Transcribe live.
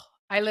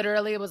I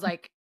literally was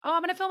like, oh,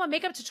 I'm going to film a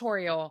makeup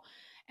tutorial.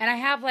 And I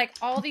have like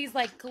all these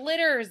like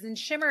glitters and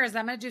shimmers.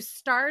 I'm going to do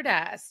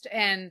Stardust.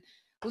 And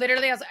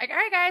literally I was like, all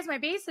right, guys, my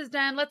base is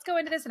done. Let's go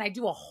into this. And I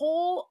do a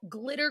whole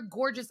glitter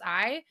gorgeous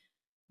eye.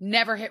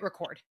 Never hit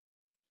record.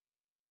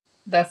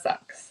 That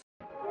sucks.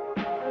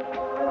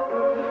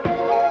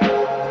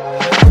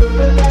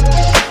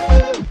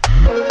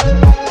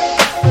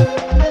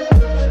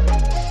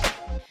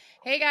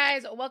 Hey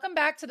guys, welcome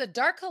back to the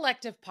Dark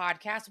Collective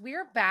podcast.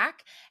 We're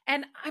back,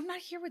 and I'm not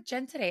here with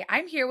Jen today.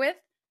 I'm here with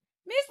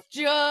Miss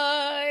Joy.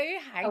 Hi,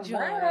 Hello.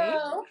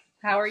 Joy.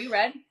 How are you,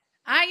 Red?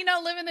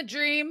 Living the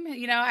dream.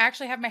 I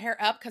actually have my hair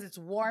up because it's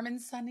warm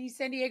and sunny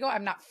San Diego.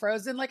 I'm not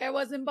frozen like I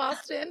was in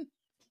Boston.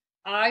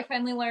 I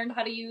finally learned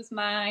how to use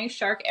my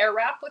Shark Air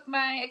Wrap with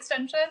my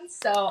extensions,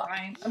 so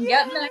I'm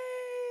getting it.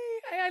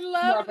 I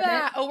love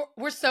that. Oh,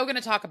 we're so going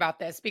to talk about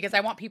this because I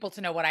want people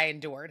to know what I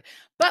endured.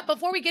 But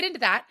before we get into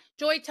that,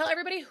 Joy, tell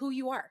everybody who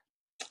you are.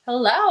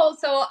 Hello.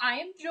 So I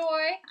am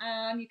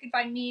Joy. You can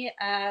find me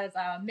as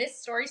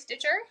Miss Story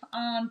Stitcher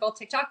on both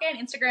TikTok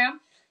and Instagram.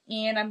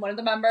 And I'm one of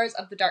the members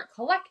of the Dark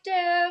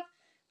Collective.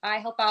 I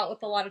help out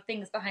with a lot of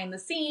things behind the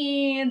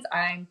scenes.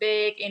 I'm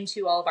big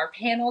into all of our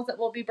panels that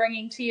we'll be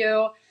bringing to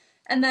you.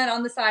 And then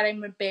on the side,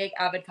 I'm a big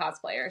avid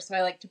cosplayer. So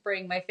I like to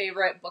bring my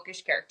favorite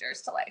bookish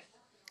characters to life.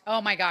 Oh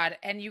my God.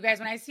 And you guys,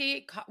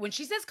 when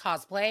she says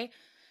cosplay,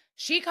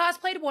 she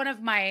cosplayed one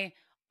of my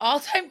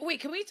all-time,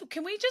 wait, can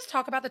we just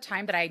talk about the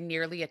time that I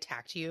nearly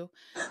attacked you?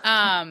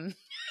 Yeah.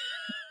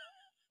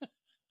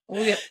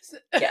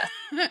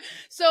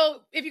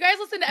 So if you guys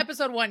listen to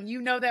episode 1, you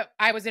know that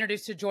I was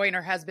introduced to Joy and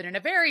her husband in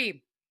a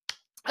very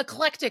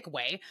eclectic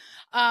way.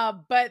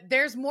 But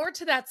there's more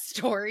to that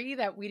story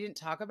that we didn't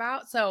talk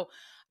about. So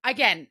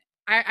again,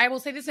 I will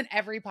say this in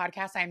every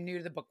podcast. I'm new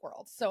to the book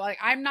world. So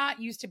I'm not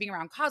used to being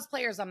around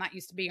cosplayers. I'm not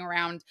used to being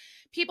around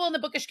people in the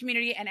bookish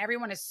community, and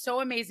everyone is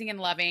so amazing and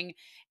loving.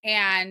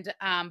 And,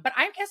 but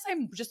I guess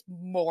I'm just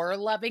more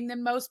loving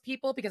than most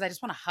people because I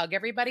just want to hug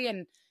everybody,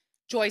 and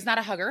Joy's not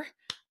a hugger.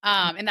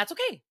 And that's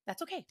okay.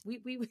 That's okay.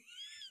 We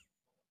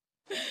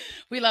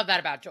love that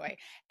about Joy.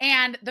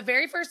 And the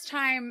very first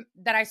time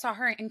that I saw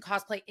her in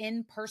cosplay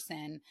in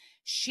person,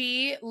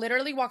 she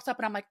literally walks up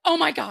and I'm like, oh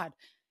my God,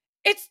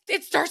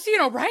 it's Darcy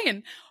and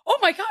Orion. Oh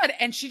my God.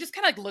 And she just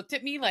kind of like looked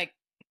at me like,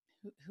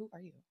 who are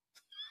you?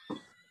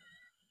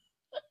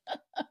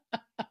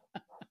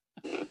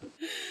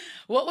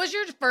 What was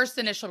your first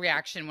initial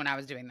reaction when I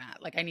was doing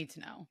that? Like, I need to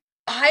know.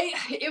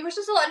 It was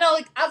just a lot. No,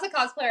 like as a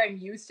cosplayer, I'm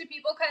used to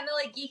people kind of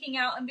like geeking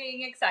out and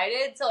being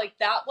excited. So like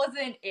that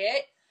wasn't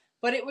it,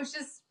 but it was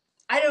just,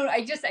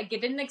 I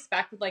didn't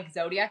expect like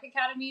Zodiac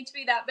Academy to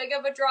be that big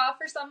of a draw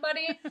for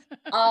somebody.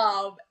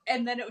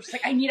 And then it was just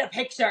like, I need a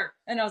picture.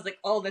 And I was like,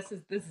 oh, this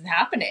is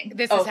happening.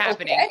 This is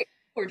happening. Okay.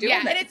 We're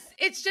doing this. And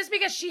it's just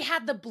because she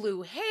had the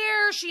blue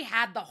hair, she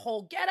had the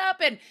whole getup,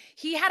 and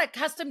he had a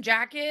custom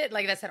jacket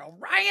like that said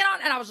Orion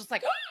on, and I was just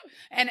like, oh!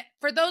 And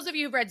for those of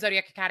you who've read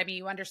Zodiac Academy,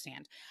 you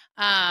understand.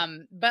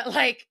 But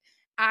like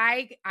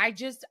I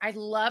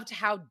loved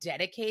how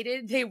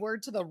dedicated they were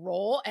to the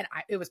role, and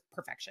it was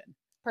perfection.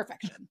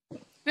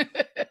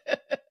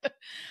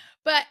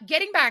 But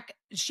getting back,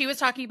 she was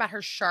talking about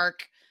her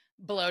Shark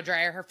blow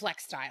dryer, her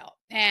flex style.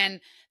 And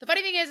the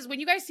funny thing is when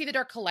you guys see the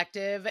Dark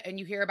Collective and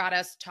you hear about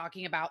us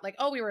talking about like,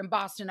 oh, we were in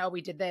Boston. Oh,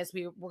 we did this.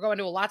 We're going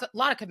to a lot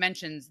of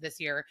conventions this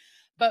year,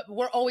 but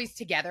we're always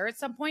together at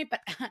some point.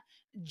 But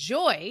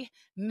Joy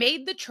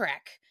made the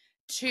trek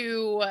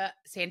to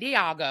San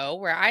Diego,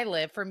 where I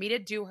live, for me to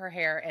do her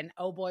hair. And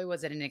oh boy,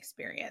 was it an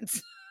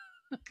experience.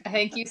 I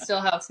think you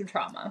still have some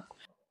trauma.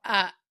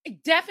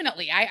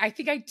 Definitely. I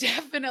think I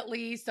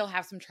definitely still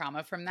have some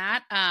trauma from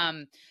that.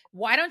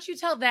 Why don't you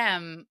tell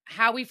them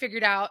how we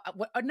figured out,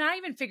 not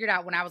even figured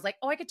out, when I was like,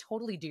 oh, I could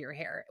totally do your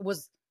hair.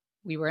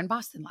 We were in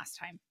Boston last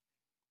time.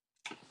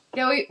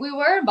 Yeah, we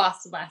were in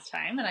Boston last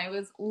time, and I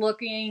was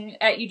looking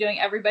at you doing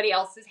everybody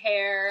else's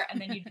hair,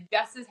 and then you did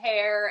Jess's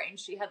hair, and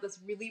she had this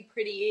really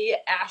pretty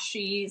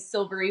ashy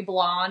silvery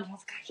blonde. I was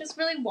like, I just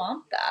really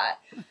want that.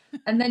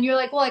 And then you're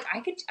like, well, like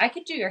I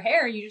could do your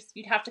hair. You'd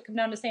have to come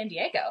down to San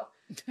Diego.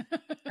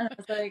 And I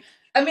was like,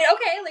 I mean,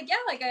 okay, like, yeah,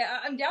 like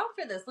I'm down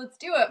for this. Let's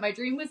do it. My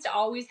dream was to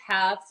always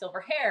have silver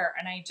hair,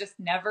 and I just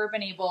never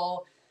been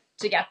able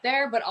to get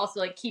there, but also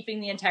like keeping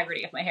the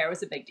integrity of my hair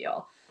was a big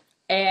deal.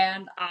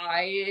 And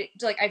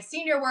I've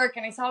seen your work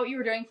and I saw what you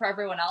were doing for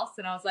everyone else.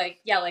 And I was like,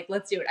 yeah, like,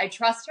 let's do it. I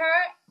trust her.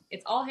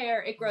 It's all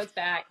hair. It grows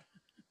back.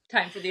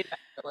 Time for the adventure.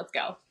 Let's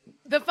go.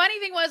 The funny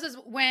thing is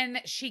when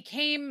she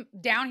came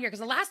down here, because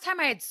the last time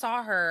I had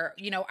saw her,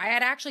 I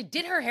had actually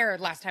did her hair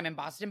last time in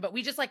Boston, but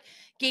we just like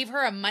gave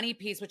her a money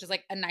piece, which is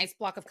like a nice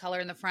block of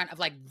color in the front of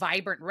like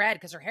vibrant red.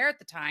 Cause her hair at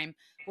the time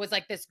was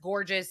like this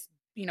gorgeous,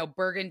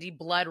 burgundy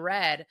blood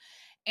red.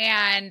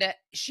 And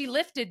she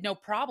lifted no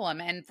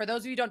problem. And for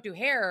those of you who don't do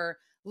hair,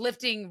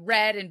 lifting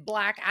red and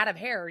black out of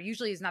hair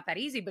usually is not that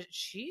easy, but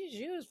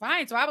she was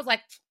fine. So I was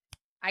like,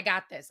 I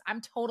got this.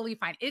 I'm totally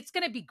fine. It's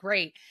going to be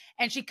great.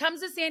 And she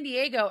comes to San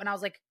Diego and I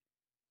was like,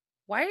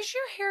 why is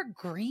your hair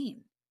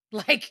green?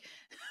 Like,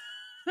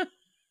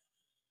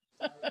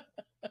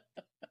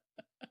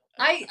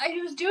 I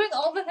was doing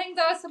all the things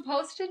I was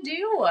supposed to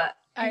do.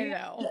 I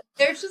know.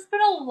 There's just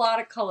been a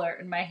lot of color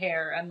in my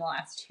hair in the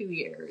last 2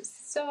 years.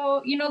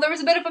 So, there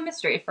was a bit of a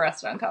mystery for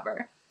us to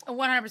uncover.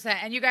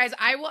 100%. And you guys,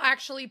 I will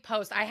actually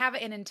post. I have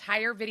an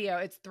entire video.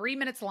 It's 3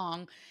 minutes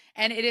long,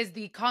 and it is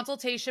the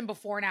consultation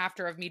before and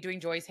after of me doing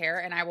Joy's hair.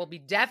 And I will be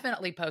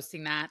definitely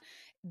posting that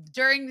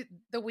during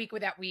the week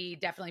that we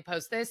definitely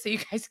post this, so you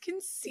guys can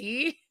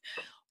see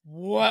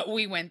what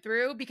we went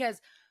through.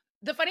 Because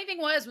the funny thing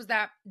was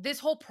that this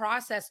whole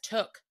process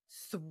took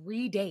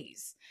 3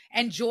 days,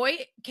 and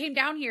Joy came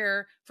down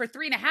here for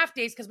 3.5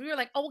 days because we were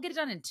like, oh, we'll get it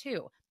done in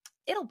 2.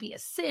 It'll be a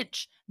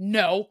cinch.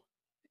 No.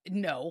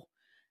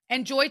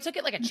 And Joy took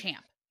it like a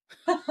champ.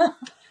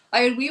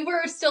 We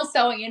were still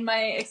sewing in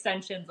my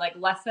extensions like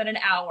less than an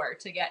hour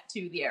to get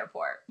to the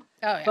airport. Oh,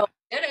 yeah. But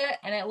we did it,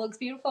 and it looks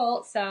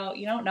beautiful. So,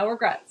 no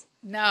regrets.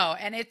 No.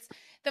 And it's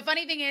the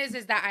funny thing is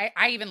that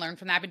I even learned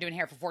from that. I've been doing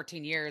hair for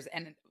 14 years,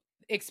 and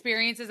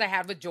experiences I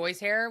had with Joy's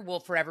hair will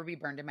forever be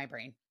burned in my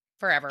brain.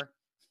 Forever.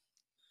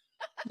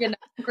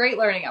 Great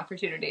learning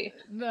opportunity.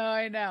 No,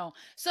 I know.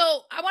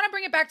 So I want to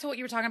bring it back to what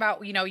you were talking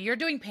about. You're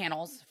doing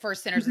panels for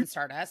Sinners and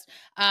Stardust.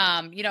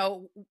 I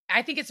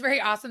think it's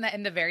very awesome that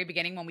in the very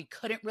beginning, when we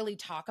couldn't really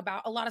talk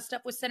about a lot of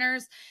stuff with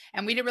Sinners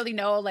and we didn't really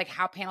know like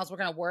how panels were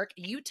going to work,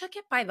 you took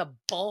it by the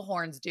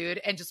bullhorns,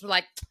 dude, and just were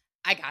like,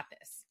 I got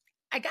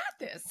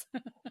this.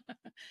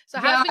 So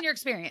how's been your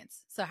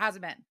experience? So how's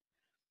it been?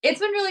 It's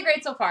been really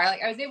great so far.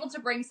 Like, I was able to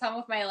bring some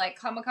of my like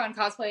Comic-Con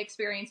cosplay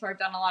experience where I've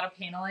done a lot of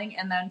paneling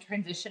and then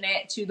transition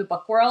it to the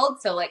book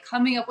world. So like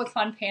coming up with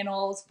fun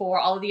panels for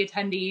all of the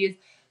attendees,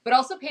 but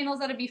also panels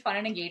that'd be fun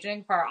and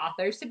engaging for our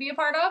authors to be a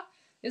part of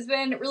has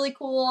been really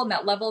cool. And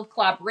that level of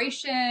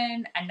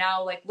collaboration, and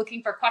now like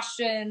looking for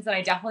questions. And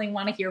I definitely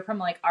want to hear from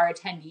like our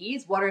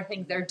attendees. What are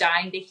things they're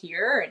dying to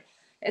hear? And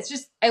it's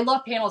just, I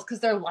love panels because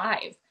they're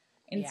live.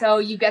 And so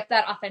you get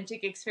that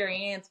authentic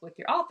experience with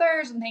your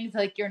authors and things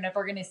like you're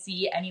never going to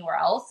see anywhere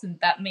else. And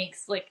that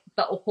makes like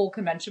the whole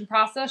convention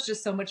process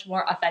just so much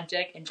more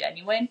authentic and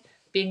genuine,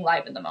 being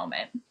live in the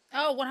moment.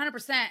 Oh,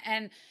 100%.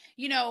 And,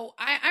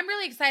 I'm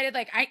really excited.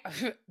 Like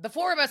the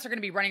 4 of us are going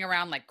to be running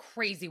around like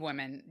crazy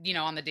women,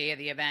 on the day of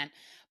the event.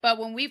 But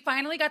when we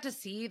finally got to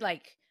see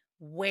like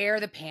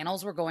where the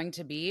panels were going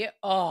to be,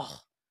 oh,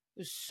 it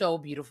was so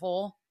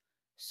beautiful.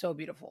 So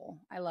beautiful.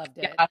 I loved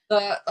it. Yeah,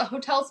 the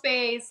hotel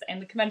space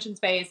and the convention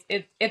space,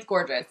 it's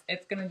gorgeous.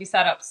 It's going to be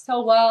set up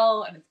so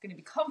well, and it's going to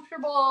be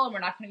comfortable, and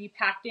we're not going to be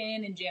packed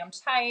in and jammed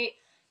tight.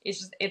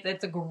 It's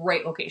a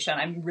great location.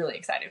 I'm really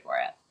excited for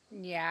it.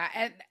 Yeah.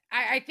 And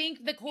I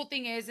think the cool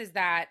thing is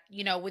that,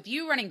 with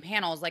you running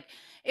panels, like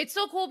it's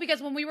so cool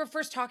because when we were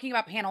first talking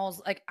about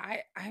panels, like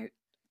I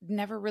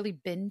never really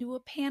been to a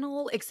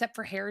panel except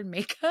for hair and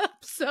makeup.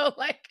 So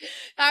like,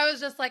 I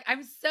was just like,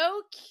 I'm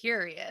so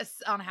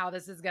curious on how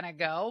this is going to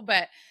go.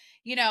 But,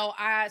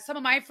 some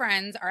of my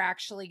friends are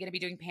actually going to be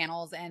doing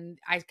panels, and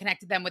I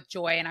connected them with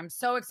Joy, and I'm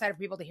so excited for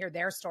people to hear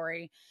their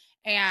story.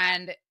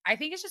 And I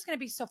think it's just going to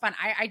be so fun.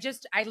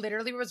 I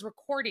literally was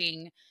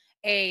recording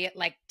a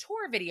like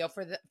tour video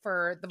for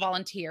the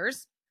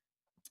volunteers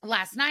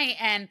last night,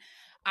 and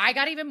I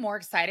got even more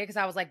excited because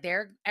I was like,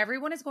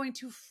 everyone is going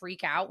to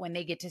freak out when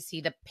they get to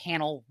see the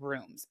panel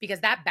rooms,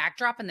 because that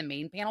backdrop in the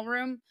main panel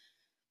room,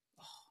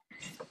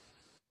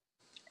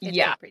 it's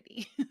so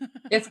pretty.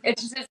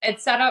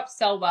 it's set up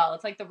so well.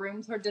 It's like the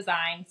rooms were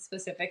designed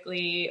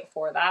specifically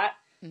for that.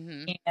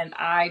 Mm-hmm. And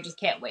I just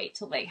can't wait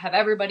to like have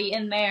everybody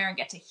in there and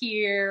get to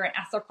hear and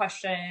ask their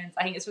questions.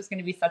 I think it's just going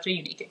to be such a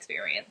unique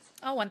experience.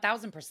 Oh,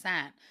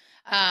 1000%.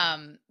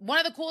 One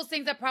of the coolest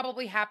things that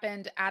probably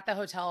happened at the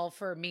hotel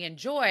for me and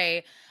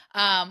Joy,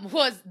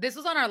 was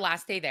on our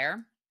last day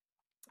there.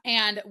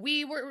 And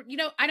we were,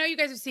 I know you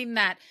guys have seen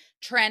that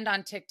trend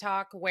on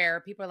TikTok where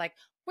people are like,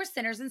 we're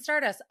Sinners and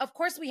Stardust. Of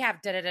course we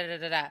have da da da da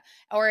da da.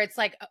 Or it's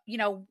like,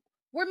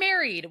 we're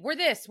married, we're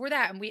this, we're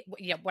that. And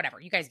whatever,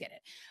 you guys get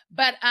it.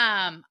 But,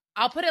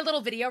 I'll put a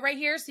little video right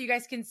here so you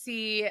guys can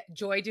see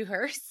Joy do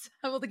hers.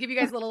 I will give you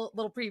guys a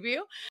little preview.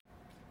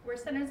 We're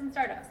Sinners and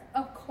Stardust.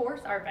 Of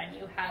course our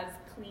venue has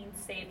clean,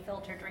 safe,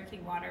 filtered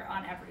drinking water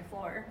on every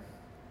floor.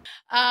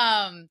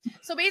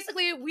 So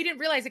basically we didn't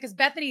realize it because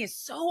Bethany is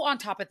so on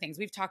top of things.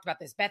 We've talked about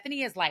this.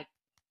 Bethany is like,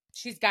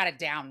 she's got it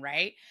down,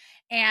 right?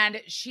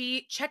 And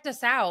she checked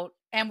us out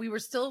and we were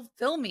still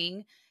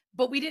filming,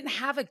 but we didn't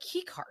have a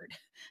key card.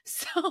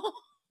 So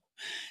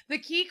the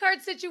key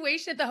card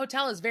situation at the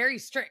hotel is very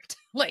strict.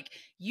 Like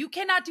you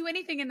cannot do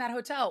anything in that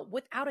hotel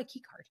without a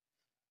key card.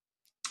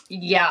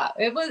 Yeah,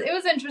 it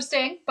was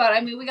interesting, but I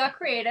mean, we got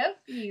creative.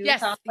 You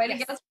found a way to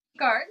get us a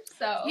card.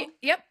 So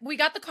yep, we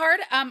got the card.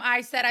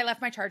 I said I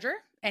left my charger,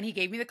 and he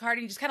gave me the card,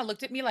 and he just kind of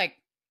looked at me like,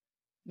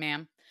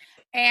 "Ma'am,"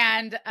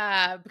 and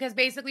because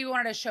basically we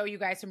wanted to show you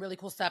guys some really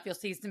cool stuff. You'll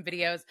see some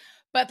videos,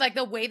 but like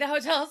the way the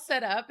hotel is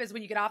set up is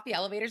when you get off the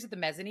elevators at the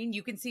mezzanine,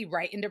 you can see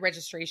right into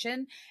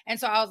registration. And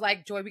so I was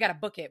like, Joy, we got to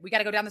book it. We got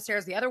to go down the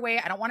stairs the other way.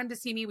 I don't want him to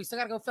see me. We still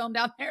got to go film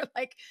down there.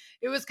 Like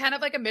it was kind of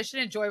like a mission.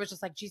 And Joy was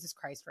just like, Jesus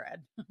Christ,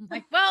 Fred. I'm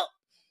like, well,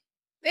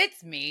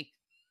 it's me.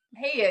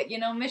 Hey,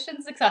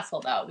 mission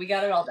successful though. We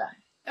got it all done.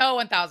 Oh,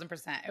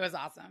 1000%. It was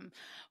awesome.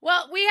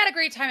 Well, we had a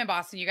great time in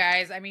Boston, you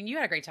guys. I mean, you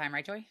had a great time,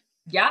 right, Joy?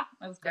 Yeah,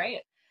 it was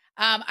great.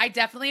 I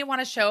definitely want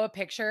to show a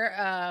picture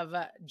of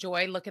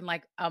Joy looking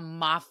like a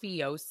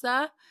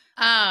mafiosa.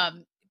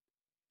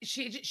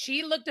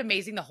 She looked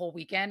amazing the whole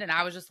weekend, and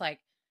I was just like,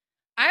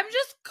 I'm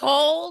just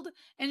cold,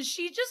 and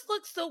she just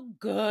looks so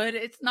good.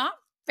 It's not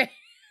fair.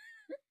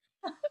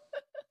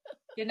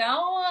 You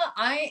know,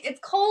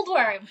 it's cold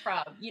where I'm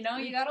from. You know,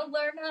 you got to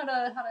learn how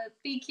to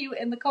be cute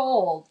in the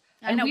cold.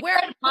 I know. We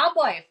said Mob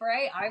Wife,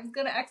 right? I was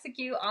going to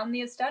execute on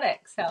the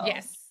aesthetic, so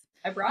yes,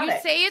 I brought it.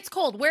 You say it's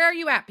cold. Where are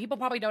you at? People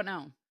probably don't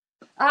know.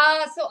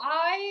 So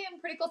I am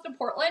pretty close to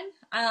Portland.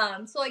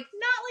 So like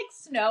not like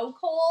snow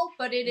cold,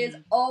 but it is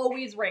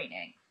always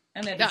raining,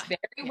 and it is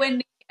very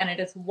windy, and it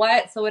is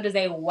wet. So it is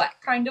a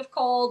wet kind of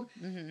cold.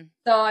 Mm-hmm.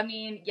 So I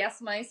mean,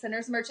 yes, my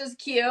Sinners merch is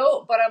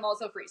cute, but I'm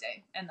also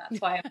freezing, and that's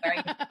why I'm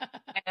wearing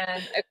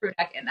and a crew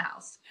neck in the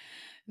house.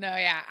 No,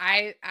 yeah,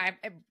 I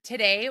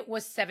today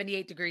was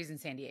 78 degrees in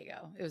San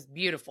Diego. It was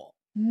beautiful.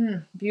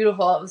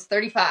 Beautiful. It was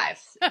 35.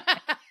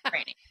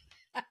 Raining.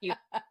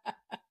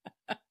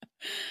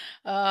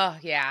 Oh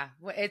yeah,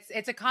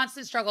 it's a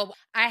constant struggle.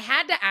 I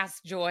had to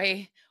ask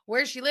Joy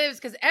where she lives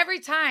because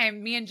every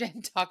time me and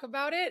Jen talk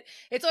about it,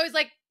 it's always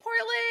like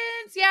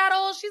Portland,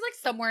 Seattle. She's like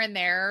somewhere in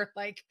there.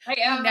 Like I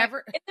am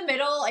never in the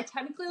middle. I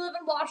technically live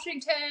in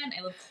Washington.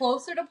 I live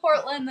closer to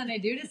Portland than I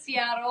do to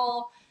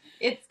Seattle.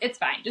 It's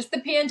fine. Just the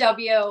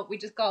PNW. We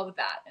just go with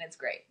that, and it's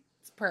great.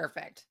 It's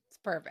perfect. It's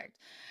perfect.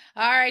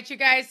 All right, you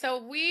guys.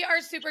 So we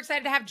are super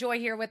excited to have Joy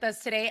here with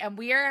us today, and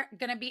we are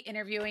going to be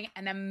interviewing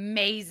an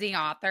amazing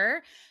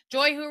author.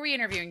 Joy, who are we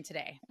interviewing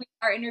today? We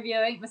are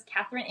interviewing Miss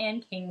Kathryn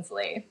Anne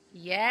Kingsley.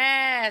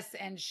 Yes,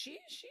 and she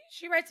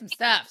writes some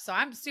stuff, so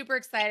I'm super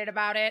excited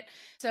about it.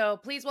 So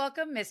please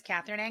welcome Miss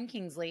Kathryn Anne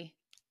Kingsley.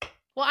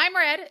 Well, I'm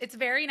Red. It's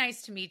very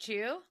nice to meet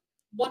you.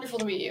 Wonderful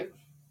to meet you.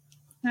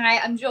 Hi,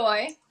 I'm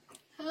Joy.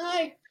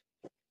 Hi.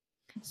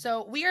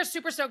 So we are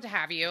super stoked to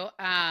have you.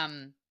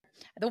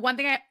 The one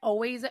thing I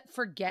always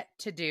forget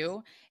to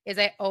do is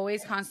I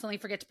always constantly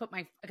forget to put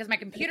because my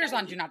computer's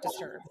on Do Not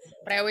Disturb,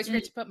 but I always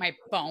forget to put my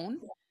phone.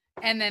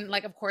 And then,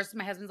 like, of course,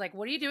 my husband's like,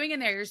 what are you doing in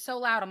there? You're so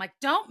loud. I'm like,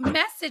 don't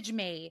message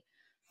me.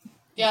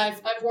 Yeah,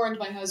 I've warned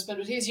my husband,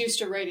 but he's used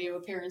to radio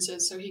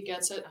appearances, so he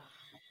gets it.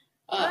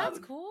 That's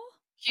cool.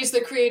 He's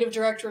the creative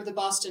director of the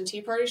Boston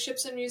Tea Party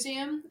Ships and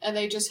Museum, and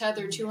they just had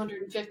their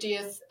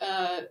 250th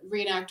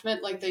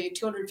reenactment, like the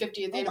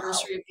 250th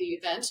anniversary of the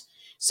event.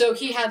 So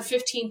he had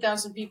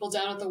 15,000 people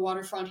down at the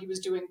waterfront. He was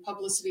doing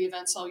publicity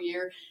events all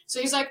year. So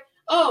he's like,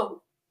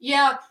 oh,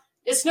 yeah,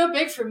 it's no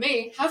big for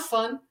me. Have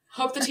fun.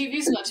 Hope the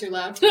TV's not too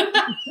loud.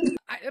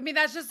 I mean,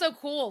 that's just so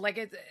cool.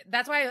 Like,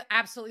 that's why I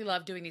absolutely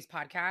love doing these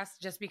podcasts,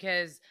 just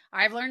because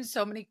I've learned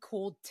so many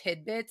cool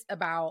tidbits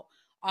about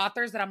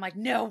authors that I'm like,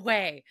 no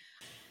way.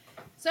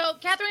 So,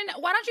 Kathryn,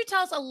 why don't you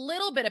tell us a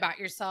little bit about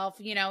yourself?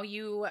 You know,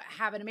 you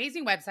have an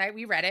amazing website.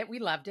 We read it. We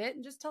loved it.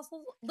 And just tell us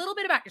a little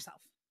bit about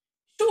yourself.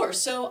 Sure.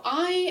 So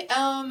I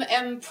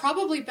am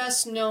probably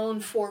best known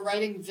for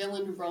writing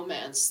villain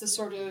romance, the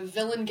sort of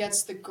villain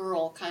gets the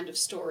girl kind of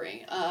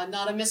story.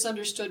 Not a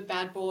misunderstood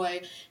bad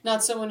boy,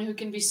 not someone who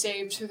can be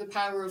saved through the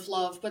power of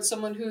love, but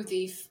someone who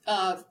the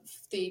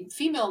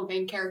female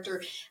main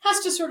character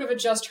has to sort of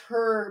adjust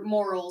her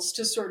morals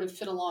to sort of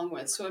fit along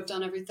with. So I've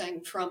done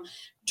everything from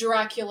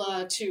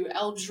Dracula to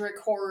Eldritch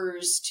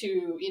horrors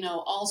to, you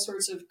know, all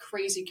sorts of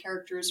crazy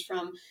characters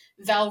from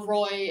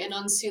Valroy and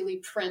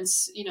Unseelie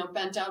Prince, you know,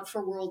 bent out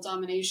for world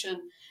domination,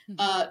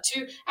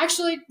 to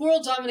actually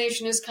world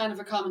domination is kind of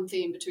a common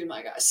theme between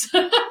my guys.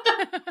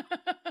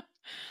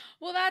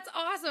 Well, that's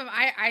awesome.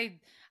 I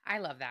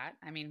love that.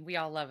 I mean, we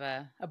all love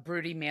a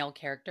broody male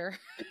character.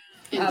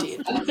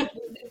 Indeed.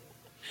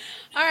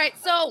 All right.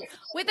 So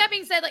with that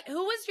being said, like,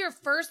 who was your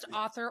first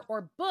author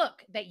or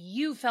book that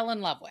you fell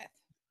in love with?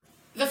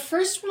 The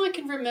first one I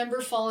can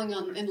remember falling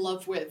in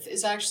love with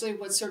is actually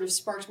what sort of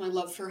sparked my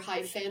love for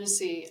high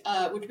fantasy,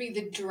 would be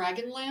the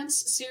Dragonlance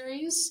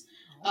series,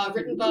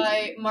 written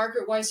by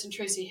Margaret Weiss and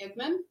Tracy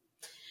Hickman.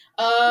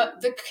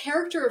 The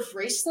character of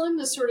Raceland,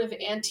 the sort of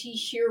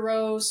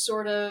anti-hero,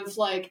 sort of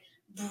like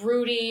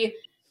broody,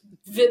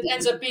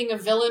 ends up being a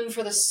villain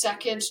for the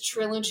second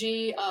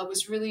trilogy,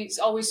 was really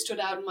always stood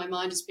out in my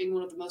mind as being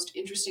one of the most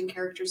interesting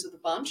characters of the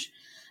bunch.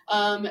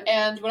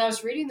 And when I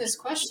was reading this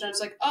question, I was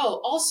like, oh,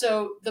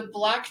 also the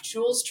Black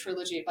Jewels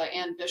trilogy by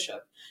Anne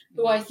Bishop,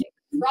 who I think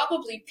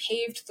probably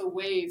paved the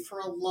way for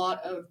a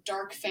lot of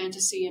dark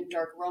fantasy and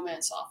dark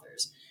romance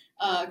authors.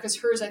 Because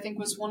hers, I think,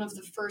 was one of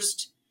the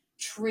first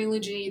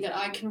trilogy that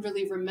I can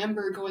really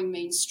remember going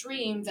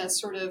mainstream that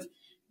sort of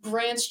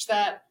branched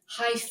that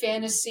high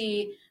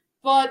fantasy,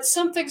 but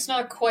something's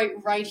not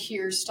quite right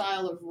here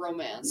style of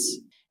romance.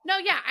 No,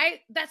 yeah,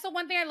 that's the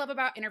one thing I love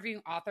about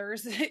interviewing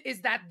authors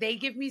is that they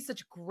give me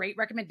such great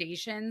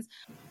recommendations.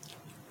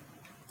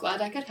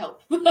 Glad I could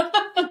help.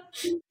 I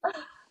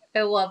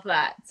love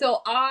that.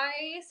 So I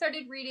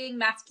started reading the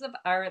Masks of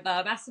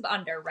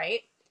Under,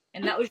 right?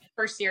 And that was your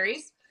first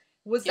series.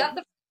 Was that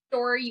the first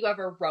story you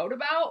ever wrote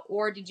about,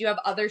 or did you have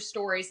other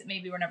stories that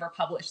maybe were never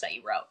published that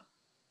you wrote?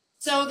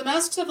 So The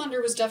Masks of Under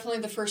was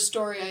definitely the first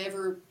story I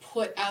ever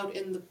put out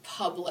in the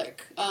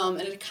public, and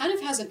it kind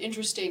of has an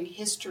interesting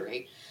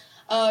history.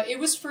 It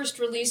was first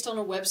released on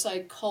a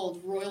website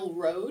called Royal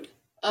Road,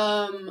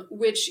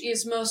 which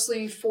is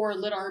mostly for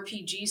lit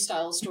RPG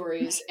style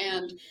stories,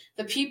 and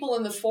the people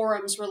in the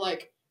forums were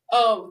like,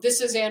 oh, this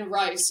is Anne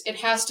Rice.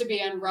 It has to be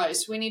Anne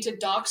Rice. We need to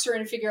dox her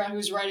and figure out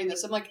who's writing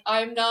this. I'm like,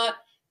 I'm not,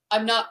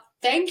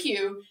 thank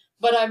you,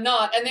 but I'm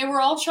not. And they were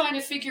all trying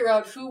to figure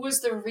out who was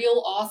the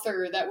real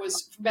author that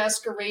was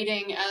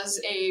masquerading as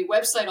a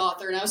website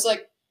author. And I was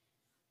like,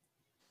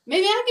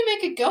 maybe I can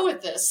make a go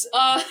at this.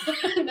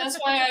 And that's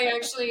why I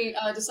actually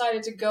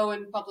decided to go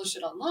and publish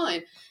it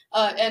online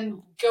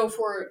and go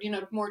for,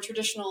 more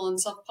traditional and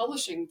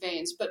self-publishing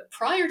veins. But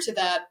prior to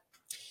that,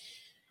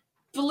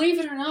 believe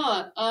it or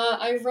not,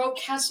 I wrote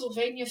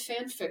Castlevania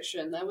fan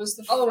fiction. That was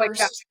the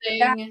first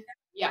thing.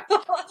 Yeah.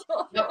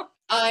 Yep.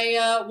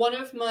 One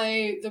of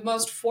the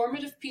most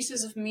formative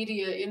pieces of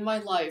media in my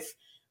life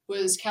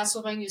was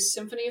Castlevania's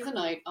Symphony of the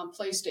Night on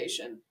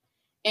PlayStation.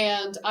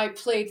 And I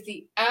played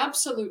the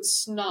absolute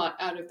snot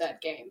out of that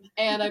game.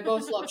 And I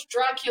both loved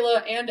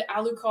Dracula and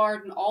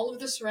Alucard and all of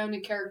the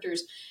surrounding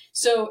characters.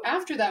 So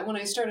after that, when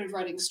I started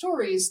writing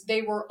stories,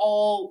 they were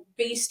all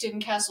based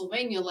in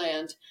Castlevania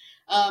land.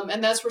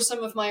 And that's where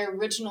some of my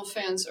original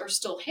fans are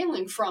still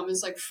hailing from,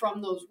 is like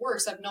from those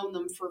works. I've known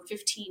them for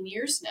 15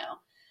 years now.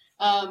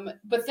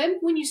 But then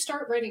when you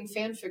start writing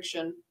fan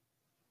fiction,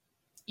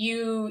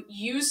 you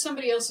use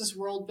somebody else's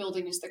world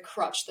building as the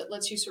crutch that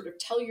lets you sort of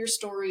tell your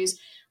stories,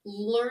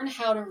 learn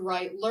how to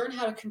write, learn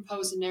how to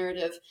compose a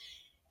narrative.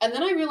 And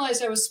then I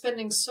realized I was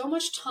spending so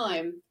much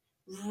time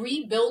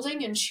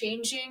rebuilding and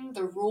changing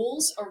the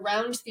rules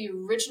around the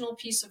original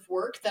piece of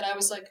work that I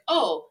was like,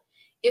 oh,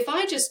 if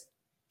I just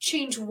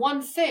change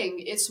one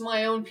thing, it's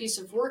my own piece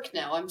of work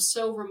now. I'm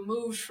so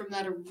removed from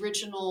that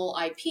original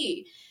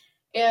IP.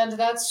 And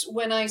that's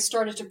when I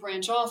started to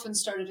branch off and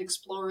started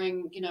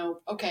exploring,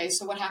 okay,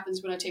 so what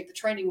happens when I take the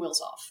training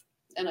wheels off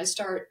and I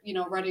start,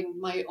 writing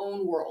my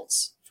own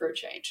worlds for a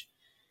change.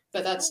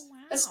 But that's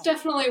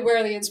definitely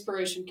where the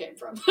inspiration came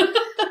from.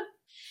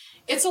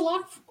 It's a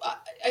lot.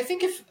 I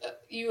think if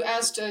you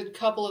asked a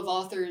couple of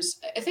authors,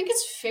 I think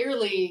it's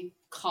fairly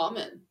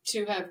common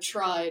to have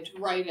tried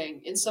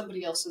writing in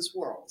somebody else's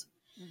world.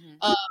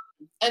 Mm-hmm.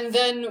 And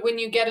then when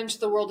you get into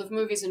the world of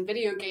movies and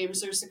video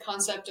games, there's the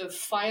concept of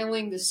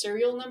filing the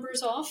serial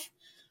numbers off,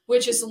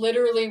 which is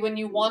literally when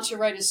you want to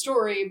write a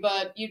story,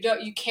 but you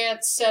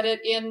can't set it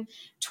in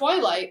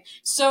Twilight.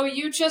 So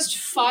you just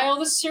file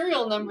the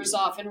serial numbers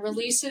off and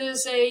release it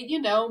as a,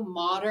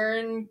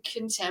 modern,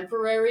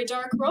 contemporary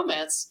dark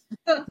romance.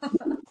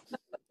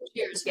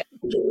 Cheers. Yeah.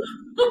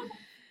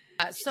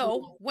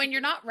 So when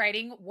you're not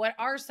writing, what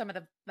are some of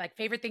the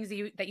favorite things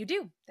that you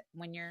do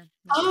when you're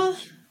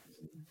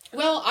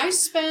well, I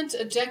spent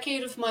a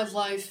decade of my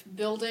life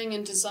building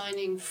and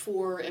designing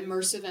for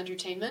immersive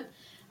entertainment.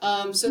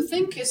 So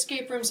think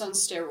escape rooms on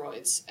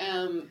steroids,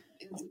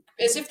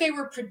 as if they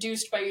were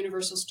produced by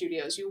Universal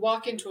Studios. You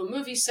walk into a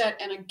movie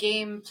set and a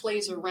game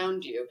plays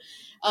around you.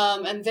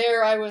 And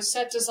there I was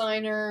set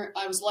designer,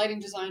 I was lighting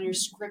designer,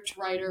 script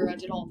writer, I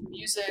did all the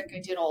music, I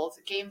did all of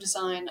the game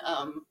design.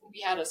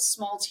 We had a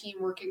small team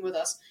working with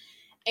us.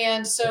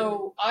 And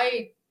so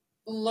I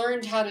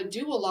learned how to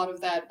do a lot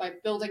of that by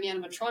building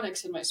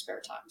animatronics in my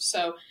spare time.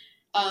 So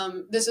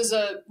this is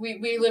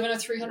we live in a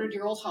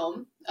 300-year-old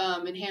home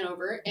in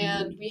Hanover,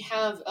 and we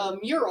have a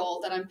mural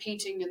that I'm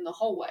painting in the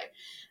hallway.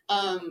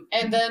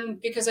 And then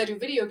because I do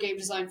video game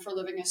design for a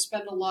living, I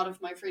spend a lot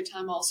of my free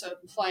time also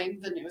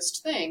playing the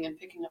newest thing and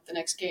picking up the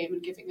next game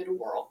and giving it a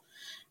whirl.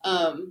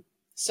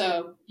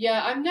 So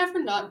yeah, I'm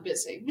never not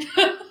busy.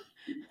 I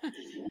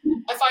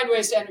find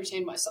ways to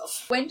entertain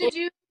myself. When did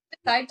you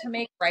decide to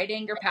make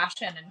writing your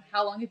passion, and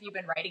how long have you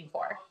been writing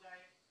for?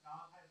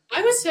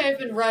 I would say I've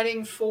been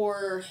writing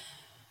for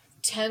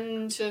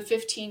 10 to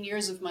 15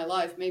 years of my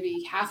life,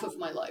 maybe half of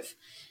my life.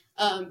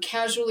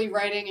 Casually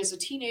writing as a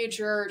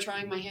teenager,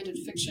 trying my hand in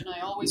fiction. I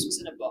always was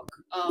in a book.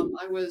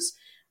 I was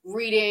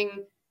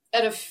reading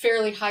at a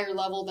fairly higher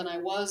level than I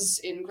was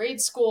in grade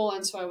school,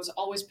 and so I was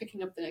always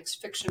picking up the next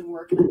fiction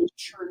work, and I just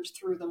churned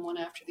through them one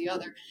after the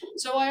other.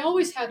 So I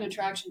always had an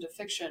attraction to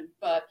fiction,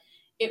 but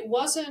it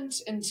wasn't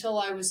until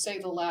I would say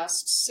the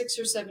last 6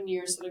 or 7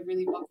 years that I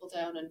really buckled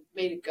down and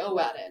made a go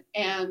at it.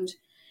 And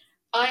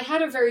I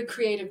had a very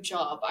creative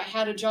job. I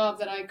had a job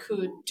that I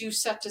could do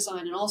set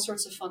design and all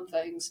sorts of fun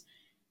things,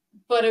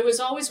 but it was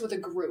always with a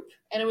group,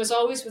 and it was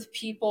always with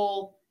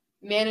people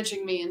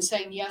managing me and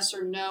saying yes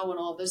or no and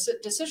all the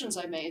decisions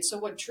I made. So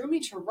what drew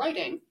me to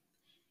writing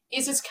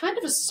is it's kind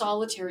of a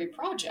solitary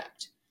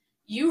project.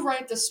 You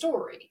write the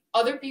story.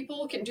 Other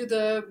people can do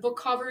the book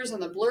covers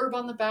and the blurb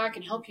on the back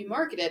and help you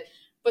market it,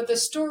 but the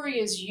story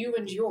is you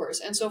and yours.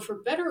 And so for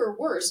better or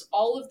worse,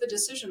 all of the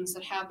decisions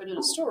that happen in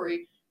a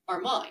story are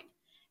mine.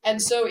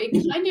 And so it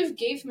kind of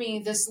gave me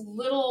this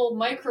little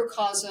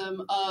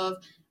microcosm of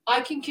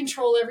I can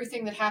control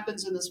everything that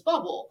happens in this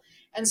bubble.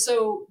 And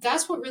so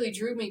that's what really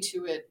drew me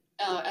to it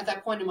at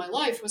that point in my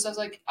life, was I was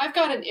like, I've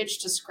got an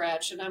itch to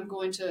scratch, and I'm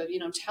going to,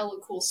 tell a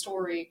cool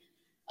story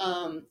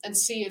and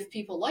see if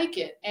people like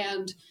it.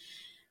 And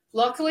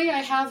luckily, I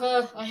have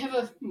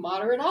a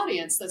moderate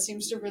audience that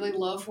seems to really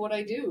love what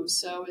I do.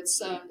 So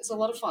it's a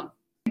lot of fun.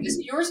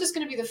 Yours is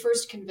going to be the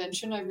first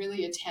convention I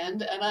really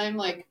attend, and I'm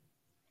like,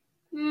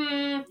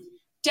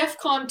 DEF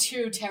CON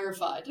 2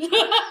 terrified.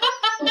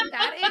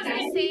 That is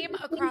the same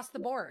across the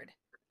board.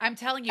 I'm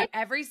telling you,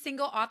 every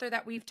single author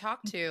that we've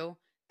talked to,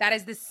 that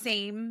is the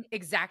same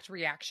exact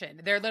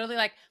reaction. They're literally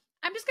like,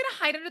 I'm just going to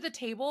hide under the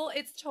table.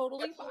 It's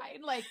totally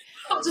fine. Like,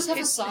 I'll just have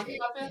a sock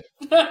puppet.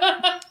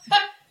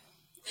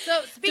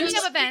 So speaking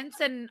of events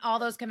and all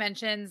those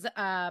conventions,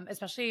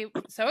 especially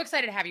so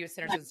excited to have you at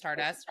Sinners and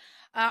Stardust.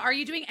 Are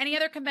you doing any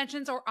other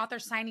conventions or author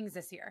signings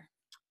this year?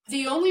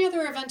 The only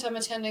other event I'm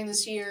attending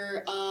this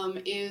year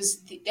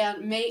is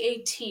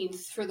May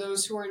 18th. For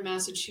those who are in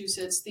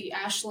Massachusetts, the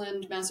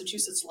Ashland,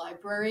 Massachusetts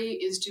Library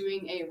is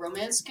doing a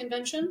romance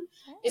convention.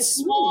 It's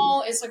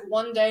small. It's like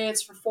one day.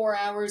 It's for 4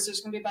 hours. There's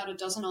going to be about a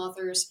dozen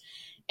authors.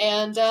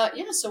 And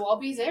so I'll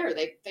be there.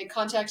 They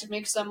contacted me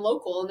because I'm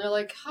local, and they're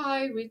like,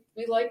 "Hi, we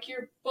like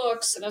your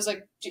books." And I was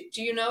like,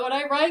 "Do you know what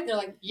I write?" And they're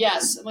like,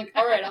 "Yes." I'm like,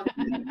 "All right."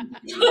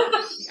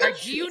 Or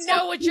do you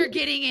know what you're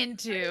getting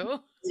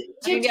into?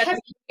 Speaking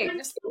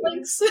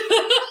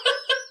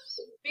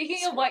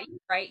of what you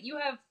write, you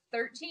have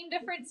 13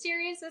 different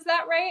series. Is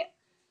that right?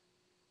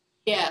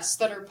 Yes,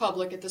 that are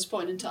public at this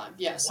point in time.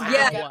 Yes. Wow.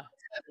 Yeah.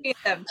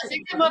 I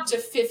think I'm up to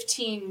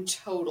 15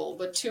 total,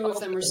 but 2 of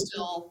them are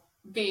still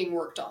being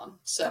worked on.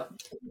 So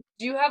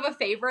do you have a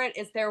favorite?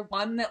 Is there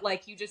one that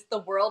like you just, the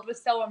world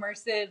was so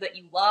immersive that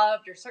you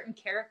loved, or certain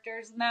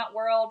characters in that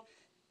world?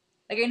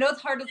 Like, I know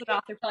it's hard as an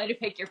author probably to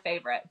pick your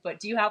favorite,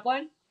 but do you have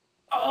one?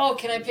 Oh,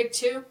 can I pick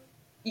 2?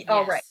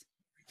 Oh, right.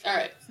 All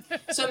right.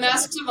 So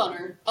Masks of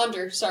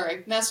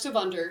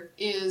Under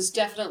is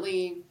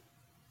definitely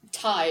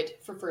tied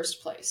for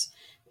first place.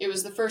 It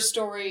was the first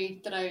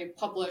story that I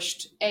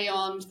published.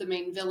 Aeon, the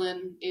main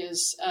villain,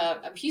 is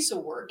a piece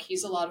of work.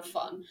 He's a lot of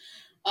fun.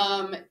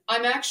 I'm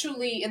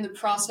actually in the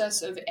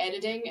process of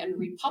editing and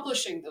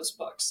republishing those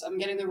books. I'm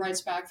getting the rights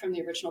back from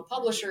the original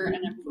publisher,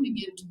 and I'm putting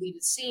in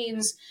deleted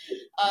scenes.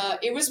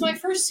 It was my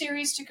first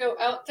series to go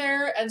out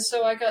there, and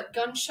so I got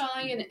gun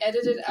shy and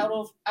edited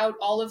out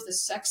all of the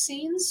sex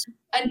scenes.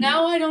 And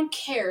now I don't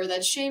care.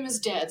 That shame is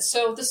dead.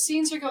 So the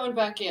scenes are going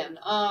back in.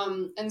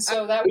 And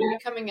so that will be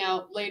coming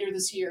out later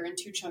this year in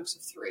 2 chunks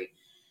of 3.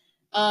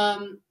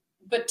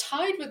 But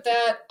tied with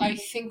that, I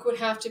think would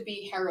have to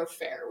be Harrow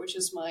Fair, which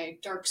is my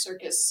Dark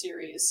Circus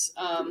series.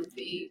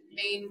 The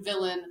main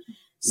villain,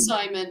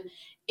 Simon.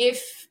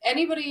 If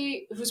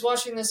anybody who's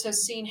watching this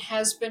has seen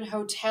Has Been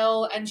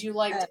Hotel and you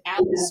liked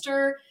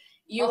Alistair,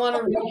 you want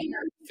to read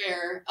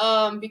Harrow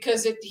Fair,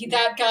 because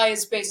that guy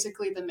is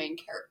basically the main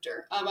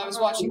character. I was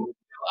watching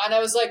and I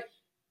was like,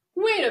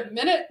 wait a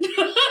minute.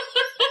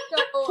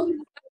 So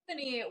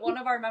Bethany, one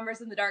of our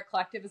members in the Dark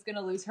Collective, is going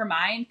to lose her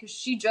mind because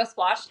she just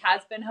watched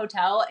Has Been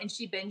Hotel, and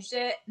she binged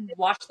it and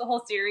watched the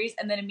whole series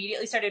and then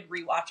immediately started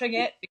rewatching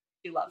it because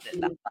she loved it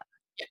that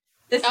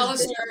much.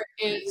 Alistair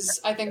is,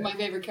 I think, my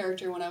favorite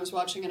character. When I was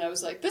watching it, I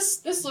was like,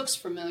 this looks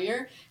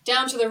familiar.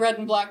 Down to the red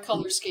and black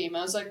color scheme.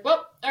 I was like,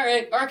 well, all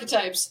right,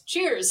 archetypes.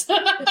 Cheers.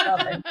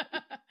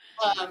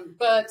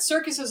 But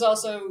circus is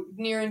also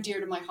near and dear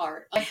to my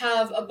heart. I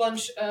have a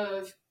bunch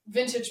of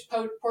vintage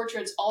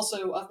portraits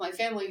also of my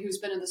family who's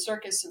been in the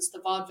circus since the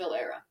vaudeville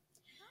era.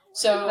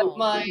 So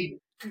my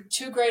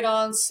 2 great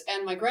aunts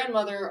and my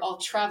grandmother all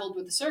traveled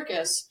with the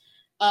circus.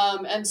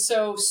 And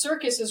so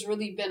circus has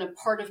really been a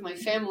part of my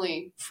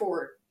family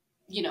for,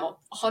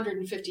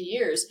 150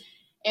 years.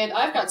 And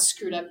I've got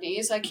screwed up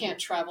knees. I can't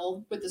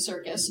travel with the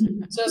circus.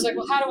 So I was like,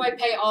 well, how do I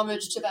pay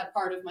homage to that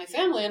part of my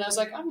family? And I was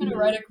like, I'm going to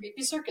write a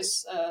creepy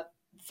circus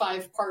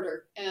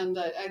 5-parter. And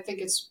I think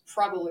it's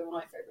probably one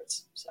of my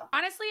favorites. So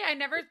honestly, I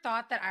never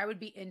thought that I would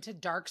be into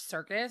dark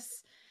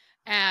circus.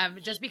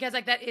 Just because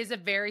like that is a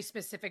very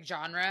specific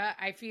genre,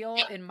 I feel,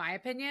 in my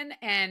opinion.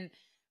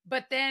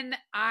 But then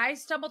I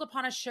stumbled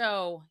upon a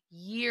show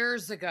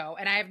years ago,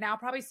 and I have now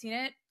probably seen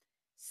it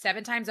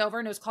 7 times over,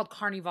 and it was called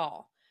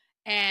Carnival.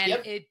 And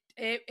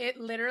it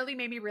literally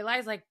made me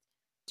realize, like,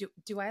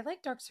 do I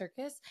like dark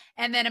circus?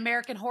 And then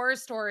American Horror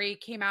Story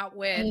came out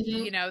with,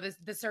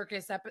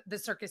 the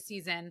circus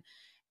season,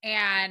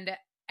 and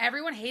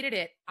everyone hated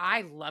it.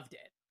 I loved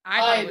it. I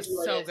thought it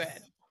was so good.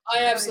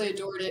 I absolutely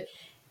adored it.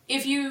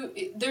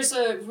 There's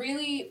a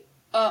really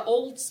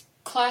old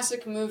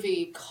classic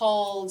movie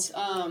called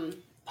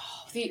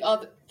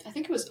I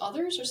think it was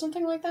Others or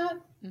something like that.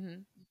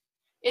 Mm-hmm.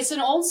 It's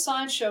an old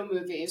sideshow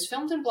movie. It's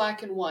filmed in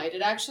black and white.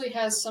 It actually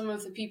has some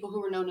of the people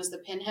who were known as the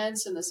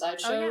pinheads in the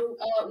sideshow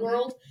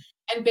world.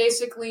 And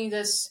basically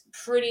this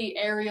pretty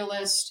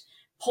aerialist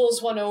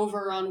pulls one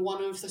over on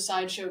one of the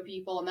sideshow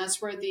people. And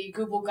that's where the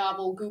gooble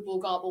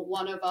gobble,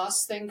 one of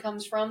us thing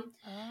comes from.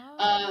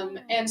 Oh.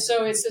 And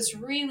so it's this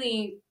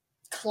really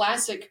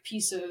classic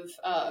piece of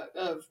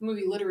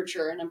movie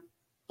literature. And I'm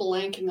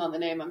blanking on the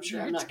name. I'm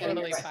sure I'm not getting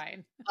it right.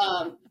 Fine.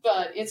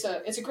 But it's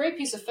a great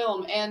piece of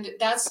film, and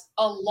that's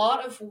a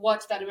lot of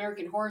what that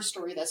American Horror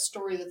Story, that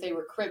story that they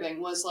were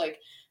cribbing, was like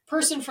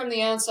person from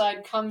the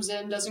outside comes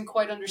in, doesn't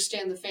quite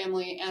understand the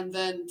family, and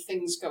then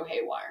things go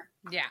haywire.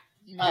 Yeah,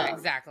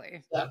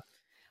 exactly. So.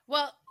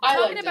 Well,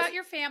 talking about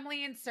your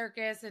family and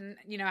circus and,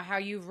 you know, how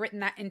you've written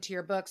that into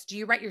your books, do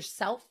you write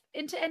yourself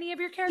into any of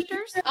your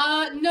characters?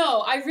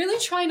 No, I really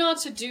try not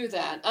to do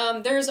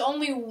that. There's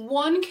only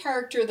one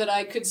character that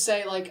I could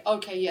say, like,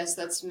 okay, yes,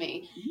 that's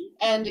me.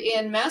 And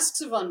in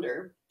Masks of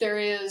Under, there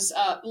is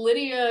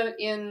Lydia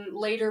in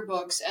later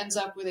books ends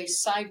up with a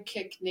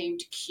sidekick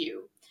named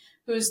Q,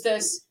 who's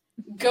this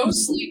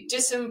ghostly,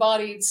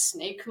 disembodied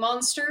snake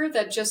monster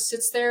that just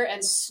sits there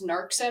and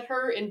snarks at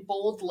her in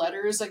bold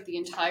letters like the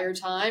entire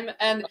time.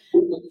 And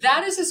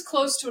that is as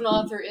close to an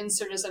author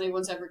insert as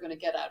anyone's ever going to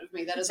get out of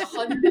me. That is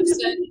 100%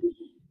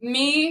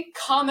 me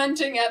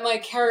commenting at my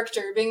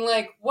character, being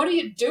like, what are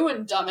you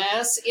doing,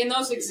 dumbass? In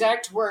those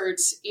exact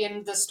words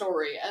in the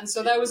story. And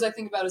so that was, I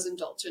think, about as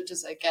indulgent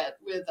as I get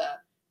with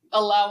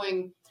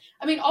allowing...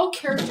 I mean, all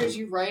characters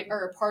you write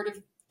are a part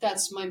of...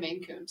 That's my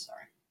main coon, sorry.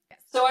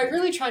 So I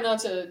really try not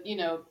to, you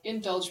know,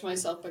 indulge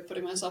myself by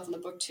putting myself in the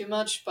book too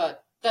much,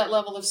 but that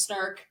level of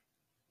snark,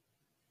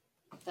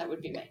 that would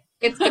be me.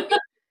 It's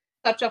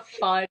such a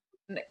fun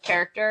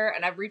character,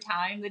 and every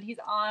time that he's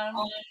on,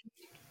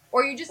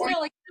 or you just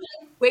know, like,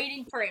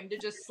 waiting for him to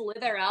just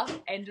slither up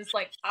and just,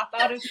 like, pop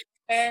out of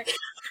there.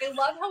 I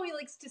love how he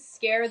likes to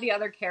scare the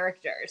other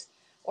characters.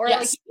 Or,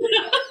 yes.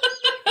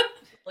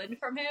 Like,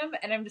 from him,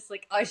 and I'm just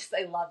like, I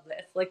love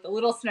this. Like, the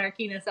little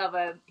snarkiness of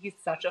him, he's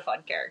such a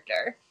fun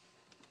character.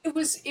 It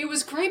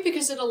was great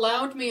because it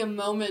allowed me a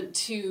moment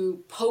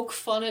to poke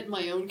fun at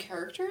my own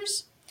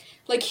characters.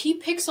 Like, he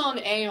picks on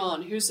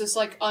Aeon, who's this,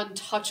 like,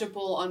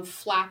 untouchable,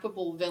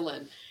 unflappable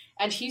villain,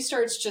 and he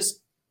starts just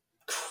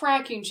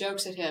cracking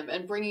jokes at him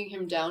and bringing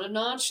him down a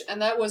notch,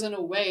 and that was, in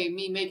a way,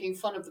 me making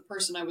fun of the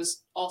person I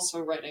was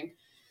also writing.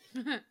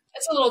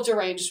 It's a little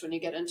deranged when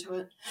you get into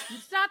it.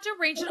 It's not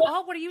deranged at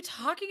all. What are you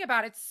talking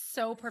about? It's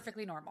so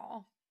perfectly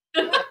normal.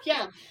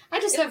 Yeah,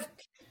 I just have...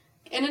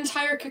 an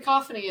entire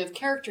cacophony of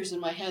characters in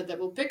my head that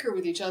will bicker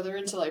with each other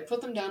until I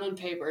put them down on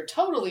paper.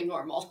 Totally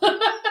normal.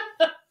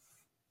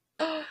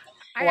 I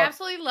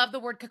absolutely love the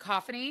word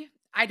cacophony.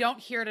 I don't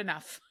hear it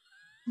enough.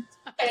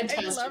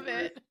 Fantastic. I love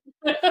it.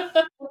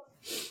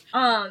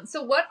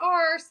 So what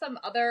are some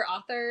other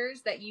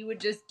authors that you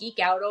would just geek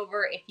out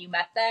over if you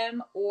met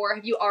them? Or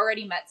have you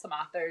already met some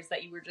authors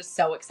that you were just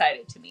so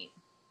excited to meet?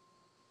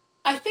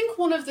 I think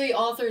one of the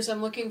authors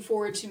I'm looking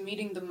forward to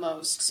meeting the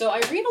most. So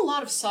I read a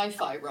lot of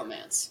sci-fi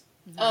romance.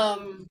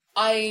 Mm-hmm.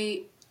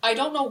 I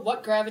don't know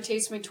what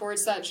gravitates me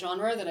towards that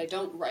genre that I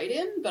don't write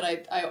in, but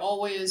I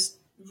always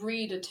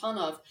read a ton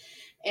of.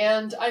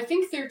 And I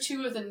think they're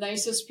two of the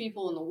nicest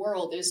people in the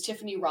world is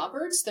Tiffany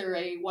Roberts. They're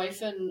a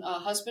wife and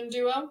husband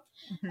duo.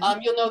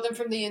 Mm-hmm. You'll know them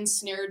from the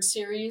Ensnared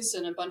series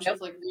and a bunch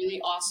of like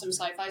really awesome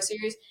sci-fi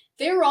series.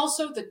 They're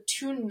also the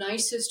two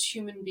nicest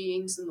human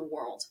beings in the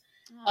world.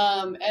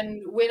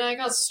 And when I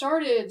got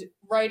started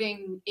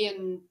writing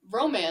in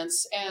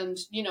romance and,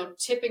 you know,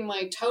 tipping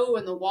my toe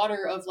in the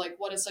water of like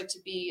what it's like to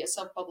be a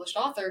self-published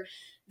author,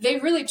 they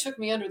really took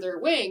me under their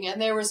wing. And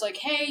they was like,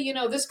 hey, you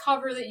know, this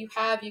cover that you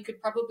have, you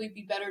could probably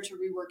be better to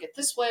rework it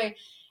this way.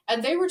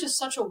 And they were just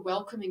such a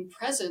welcoming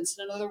presence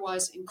in an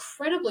otherwise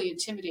incredibly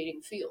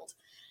intimidating field.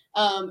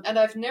 And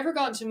I've never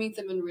gotten to meet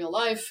them in real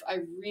life. I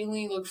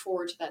really look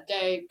forward to that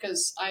day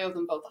because I owe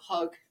them both a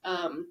hug.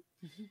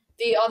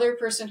 The other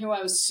person who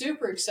I was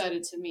super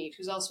excited to meet,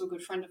 who's also a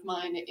good friend of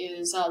mine,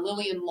 is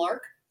Lillian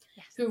Lark,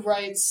 who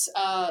writes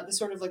the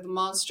sort of like the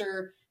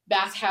monster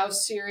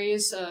bathhouse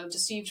series,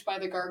 Deceived by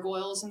the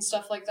Gargoyles and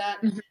stuff like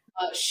that.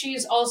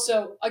 She's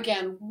also,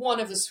 again, one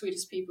of the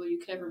sweetest people you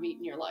could ever meet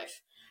in your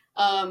life.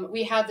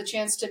 We had the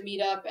chance to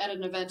meet up at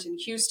an event in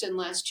Houston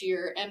last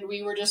year, and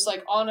we were just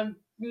like on a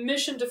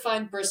mission to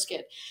find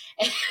brisket.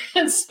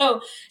 And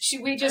so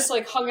we just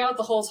like hung out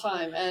the whole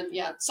time. And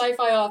yeah,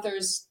 sci-fi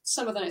authors,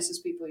 some of the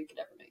nicest people you could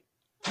ever meet.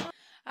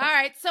 All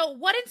right. So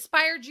what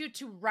inspired you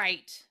to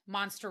write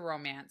monster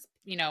romance,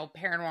 you know,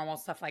 paranormal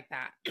stuff like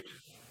that?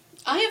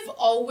 I have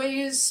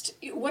always,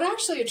 what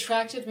actually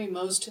attracted me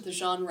most to the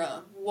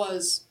genre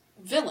was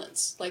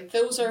villains. Like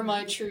those are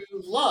my true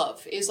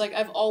love, is like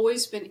I've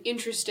always been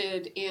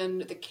interested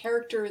in the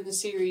character in the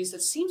series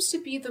that seems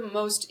to be the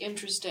most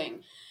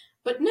interesting,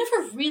 but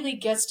never really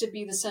gets to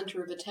be the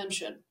center of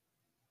attention.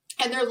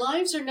 And their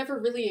lives are never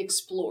really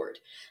explored.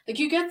 Like,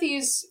 you get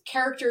these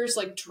characters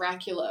like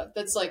Dracula,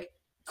 that's like,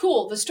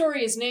 cool, the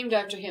story is named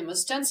after him,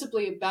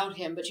 ostensibly about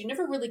him, but you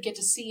never really get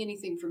to see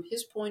anything from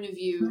his point of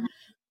view,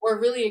 or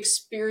really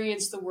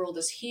experience the world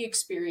as he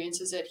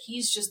experiences it.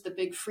 He's just the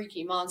big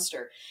freaky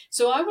monster.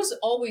 So I was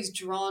always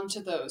drawn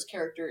to those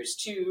characters,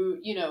 to,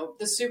 you know,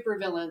 the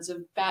supervillains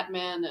of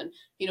Batman and,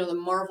 you know, the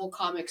Marvel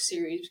comic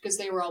series, because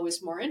they were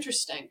always more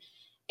interesting.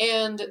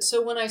 And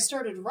so when I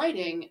started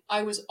writing,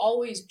 I was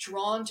always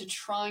drawn to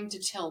trying to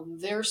tell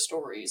their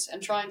stories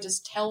and trying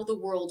to tell the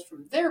world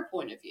from their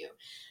point of view,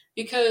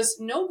 because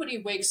nobody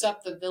wakes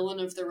up the villain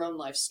of their own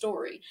life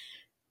story.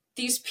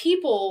 these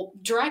people,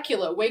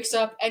 Dracula wakes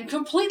up and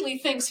completely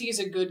thinks he's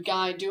a good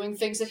guy doing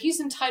things that he's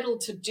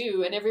entitled to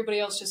do, and everybody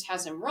else just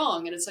has him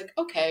wrong. And it's like,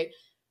 okay,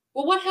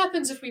 well, what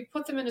happens if we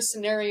put them in a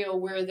scenario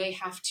where they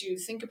have to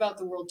think about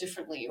the world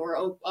differently, or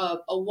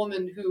a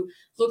woman who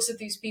looks at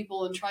these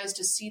people and tries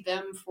to see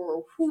them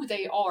for who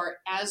they are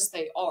as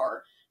they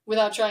are,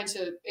 without trying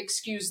to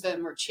excuse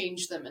them or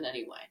change them in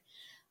any way.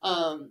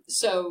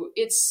 So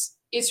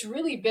it's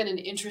really been an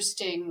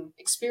interesting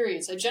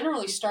experience. I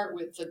generally start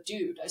with the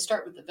dude. I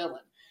start with the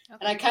villain. Okay.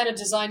 And I kind of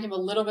design him a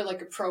little bit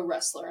like a pro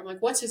wrestler. I'm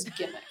like, what's his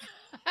gimmick?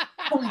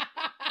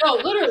 No,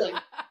 literally.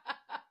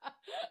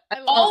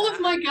 All of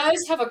my guys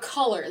have a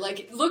color.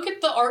 Like, look at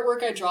the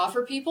artwork I draw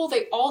for people.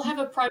 They all have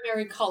a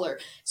primary color.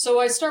 So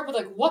I start with,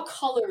 like, what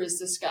color is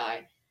this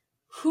guy?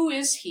 Who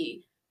is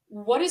he?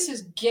 What is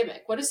his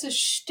gimmick? What is his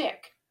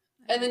shtick?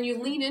 And then you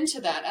lean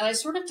into that. And I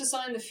sort of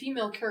design the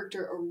female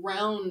character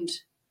around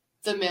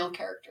the male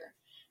character.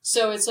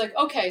 So it's like,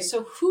 okay,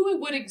 so who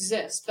would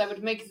exist that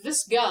would make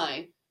this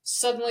guy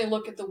suddenly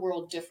look at the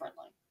world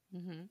differently?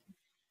 Mm-hmm.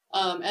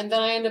 And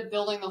then I end up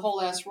building the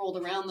whole ass world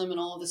around them and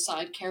all of the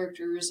side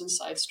characters and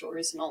side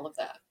stories and all of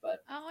that. But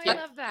I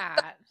love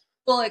that.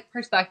 Well, like,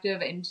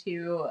 perspective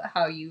into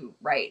how you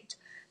write.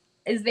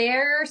 Is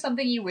there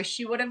something you wish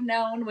you would have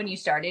known when you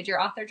started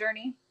your author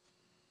journey?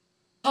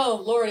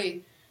 Oh,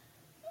 Lordy.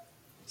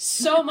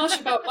 So much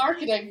about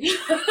marketing.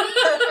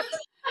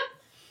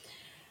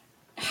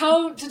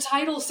 How to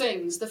title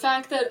things. The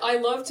fact that I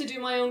love to do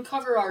my own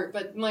cover art,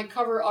 but my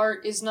cover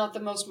art is not the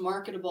most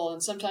marketable,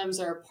 and sometimes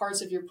there are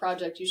parts of your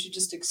project you should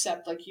just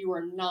accept like you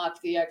are not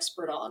the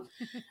expert on.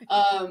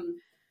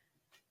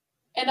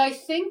 And I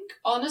think,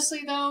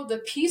 honestly, though, the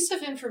piece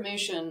of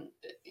information,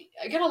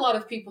 I get a lot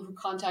of people who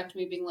contact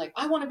me being like,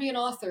 I want to be an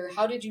author.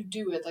 How did you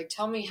do it? Like,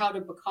 tell me how to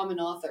become an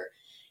author.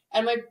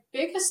 And my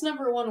biggest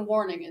number one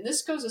warning, and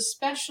this goes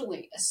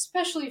especially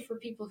for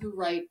people who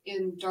write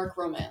in dark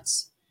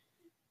romance,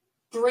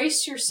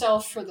 brace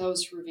yourself for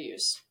those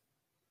reviews,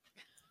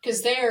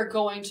 because they are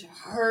going to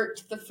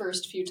hurt the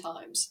first few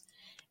times.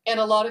 And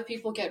a lot of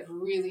people get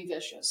really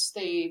vicious.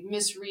 They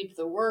misread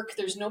the work.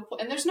 There's no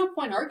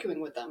point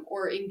arguing with them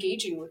or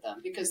engaging with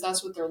them, because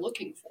that's what they're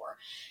looking for.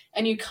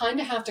 And you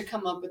kind of have to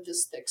come up with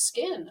this thick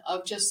skin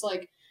of just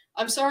like,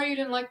 I'm sorry you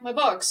didn't like my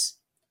books.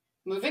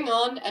 Moving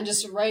on, and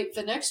just write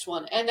the next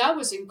one. And that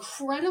was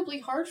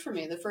incredibly hard for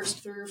me the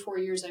first 3 or 4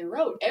 years I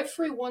wrote.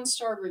 Every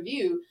 1-star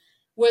review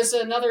was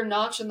another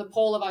notch in the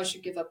pole of I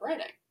should give up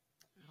writing.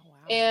 Oh, wow.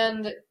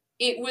 And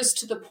it was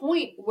to the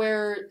point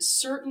where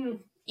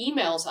certain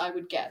emails I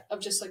would get of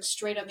just like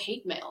straight up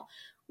hate mail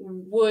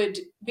would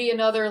be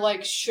another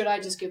like, should I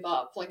just give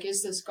up? Like,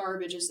 is this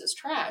garbage? Is this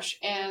trash?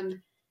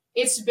 And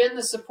it's been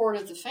the support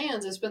of the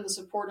fans. It's been the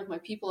support of my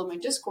people in my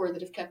Discord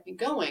that have kept me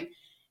going.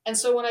 And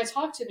so when I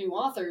talk to new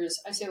authors,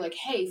 I say like,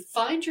 hey,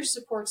 find your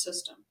support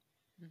system.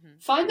 Mm-hmm.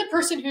 Find the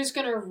person who's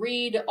going to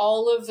read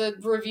all of the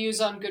reviews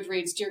on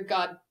Goodreads. Dear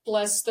God,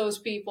 bless those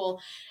people.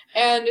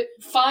 And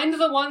find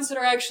the ones that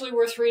are actually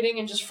worth reading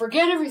and just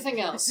forget everything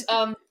else.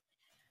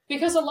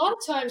 Because a lot of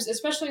times,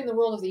 especially in the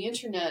world of the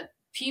internet,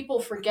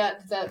 people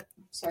forget that,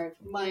 sorry,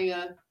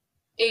 my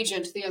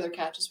agent, the other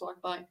cat just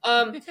walked by.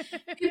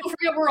 People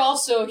forget we're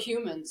also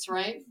humans,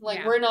 right?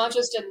 Like, we're not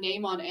just a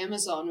name on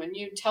Amazon. When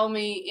you tell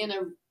me in a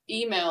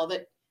email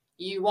that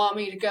you want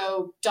me to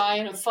go die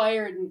in a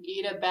fire and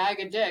eat a bag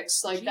of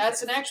dicks, like, Jesus.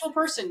 That's an actual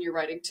person you're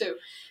writing to.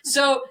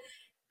 So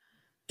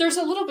there's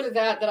a little bit of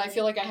that I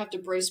feel like I have to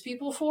brace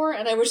people for,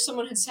 and I wish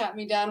someone had sat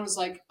me down and was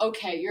like,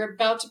 okay, you're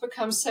about to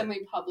become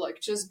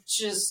semi-public.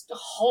 Just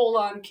hold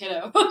on,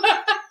 kiddo.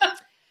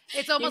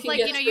 It's almost like,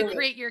 you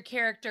create your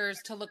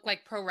characters to look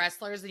like pro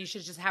wrestlers, and you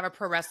should just have a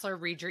pro wrestler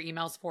read your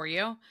emails for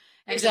you. And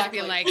exactly.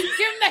 Just be like, give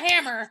him the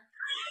hammer.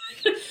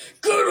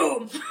 Get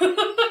him!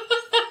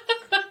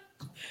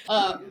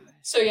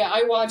 So yeah,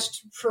 I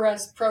watched pro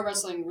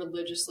wrestling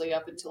religiously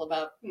up until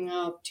about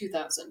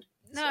 2000.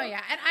 No, so.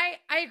 Yeah. And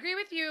I agree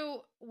with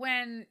you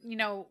when,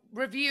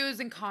 reviews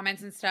and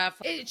comments and stuff,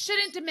 it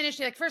shouldn't diminish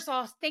you. Like, first of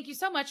all, thank you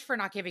so much for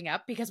not giving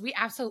up, because we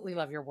absolutely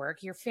love your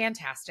work. You're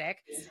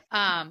fantastic.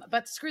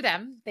 But screw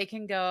them. They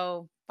can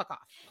go fuck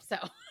off. So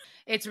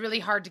it's really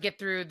hard to get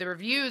through the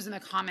reviews and the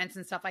comments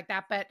and stuff like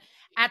that. But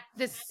at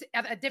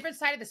a different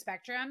side of the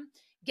spectrum,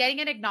 getting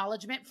an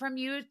acknowledgement from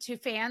you to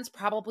fans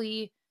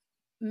probably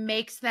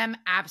makes them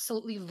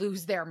absolutely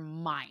lose their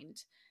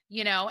mind,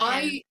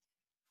 And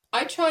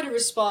I try to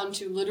respond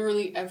to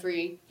literally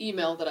every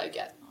email that I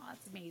get. Oh,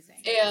 that's amazing.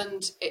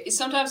 And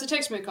sometimes it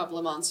takes me a couple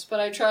of months, but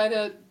I try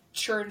to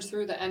churn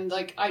through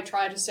I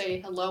try to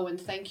say hello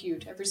and thank you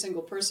to every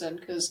single person,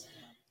 because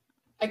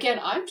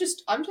again, I'm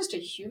just a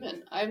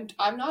human.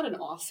 I'm not an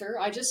author.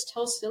 I just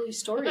tell silly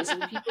stories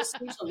and people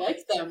seem to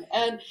like them.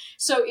 And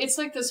so it's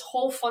like this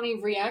whole funny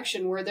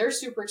reaction where they're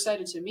super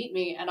excited to meet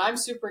me and I'm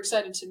super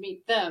excited to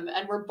meet them,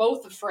 and we're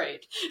both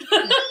afraid.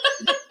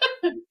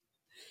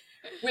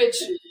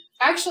 Which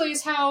actually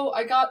is how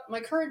I got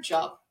my current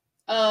job.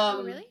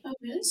 Oh, really?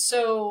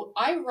 So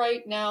I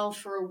write now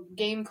for a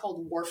game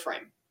called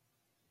Warframe,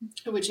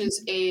 which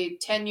is a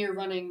 10-year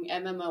running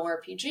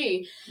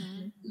MMORPG.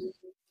 Mm-hmm.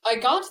 I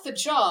got the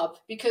job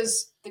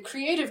because the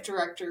creative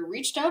director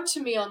reached out to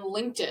me on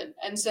LinkedIn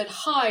and said,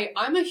 "Hi,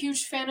 I'm a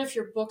huge fan of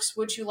your books.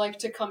 Would you like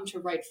to come to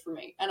write for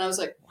me?" And I was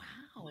like,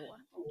 Wow.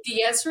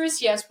 the answer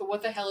is yes, but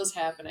what the hell is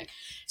happening?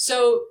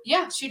 So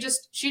yeah, she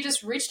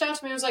just reached out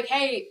to me and was like,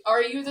 "Hey,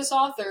 are you this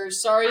author?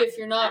 Sorry if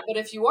you're not, but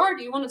if you are,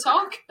 do you want to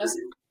talk?" I was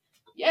like,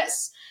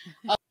 yes.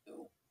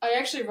 I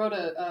actually wrote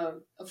a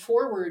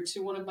foreword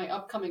to one of my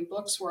upcoming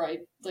books where I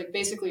like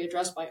basically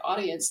address my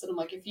audience that I'm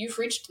like, if you've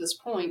reached this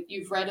point,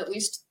 you've read at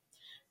least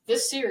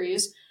this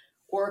series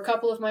or a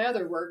couple of my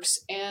other works,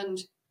 and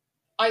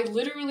I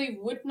literally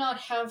would not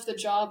have the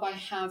job I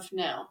have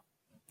now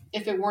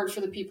if it weren't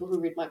for the people who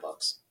read my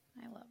books.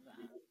 I love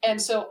that.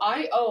 And so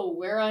I owe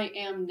where I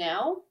am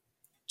now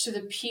to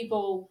the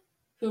people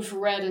who've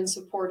read and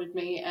supported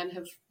me and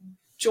have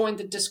joined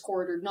the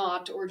Discord or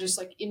not, or just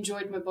like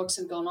enjoyed my books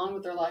and gone on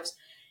with their lives.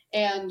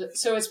 And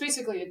so it's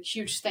basically a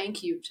huge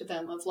thank you to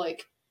them of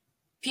like,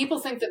 people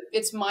think that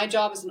it's my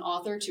job as an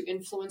author to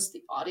influence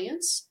the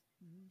audience.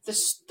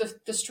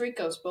 The streak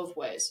goes both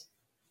ways.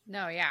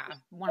 No, yeah,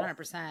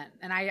 100%.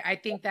 And I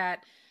think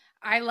that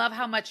I love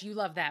how much you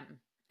love them.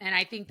 And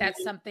I think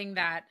that's something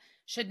that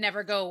should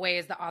never go away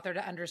as the author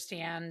to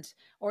understand,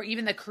 or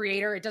even the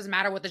creator. It doesn't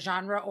matter what the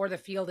genre or the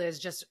field is,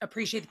 just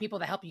appreciate the people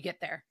that help you get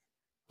there.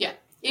 Yeah.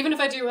 Even if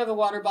I do have a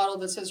water bottle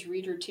that says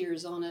 "Reader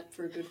Tears" on it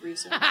for a good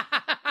reason.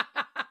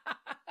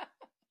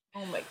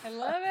 Oh my God. I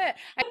love it.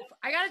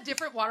 I got a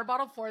different water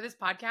bottle for this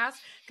podcast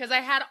because I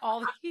had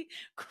all the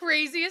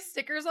craziest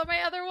stickers on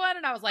my other one.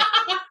 And I was like,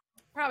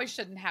 probably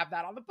shouldn't have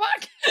that on the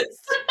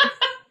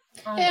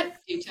podcast.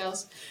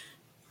 Details.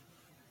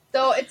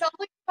 So it sounds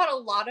like you've had a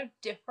lot of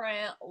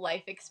different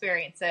life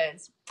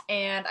experiences.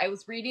 And I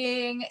was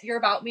reading your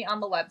About Me on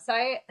the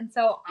website. And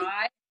so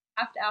I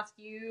have to ask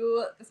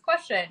you this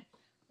question.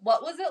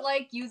 What was it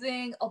like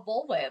using a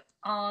bullwhip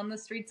on the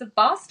streets of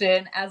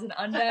Boston as an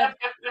undead?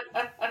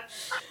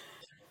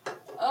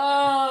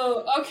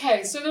 Oh,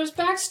 okay. So there's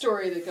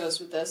backstory that goes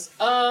with this.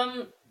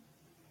 I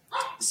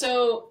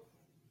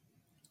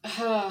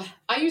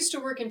used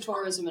to work in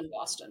tourism in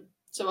Boston,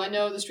 so I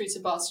know the streets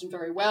of Boston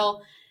very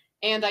well.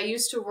 And I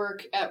used to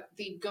work at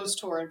the ghost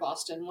tour in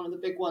Boston, one of the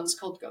big ones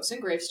called Ghosts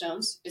and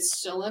Gravestones. It's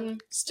still in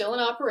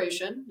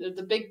operation. They're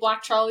the big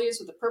black trolleys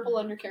with the purple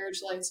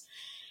undercarriage lights.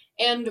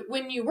 And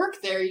when you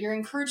work there, you're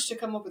encouraged to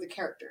come up with a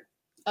character.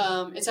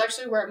 It's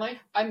actually where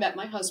I met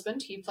my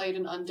husband. He played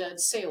an undead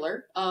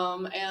sailor.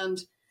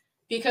 And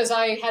because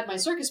I had my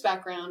circus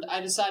background, I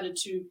decided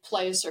to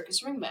play a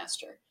circus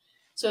ringmaster.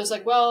 So I was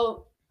like,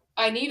 well,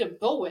 I need a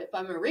bullwhip.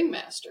 I'm a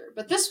ringmaster.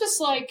 But this was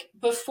like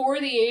before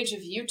the age of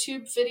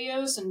YouTube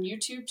videos and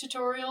YouTube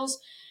tutorials.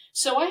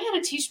 So I had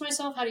to teach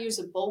myself how to use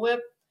a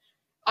bullwhip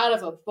out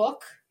of a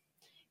book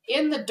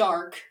in the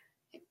dark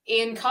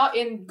in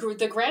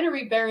the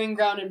Granary Burying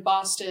Ground in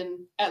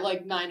Boston at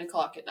like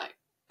 9:00 at night.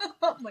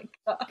 Oh my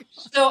gosh.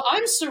 So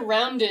I'm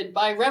surrounded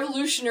by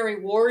Revolutionary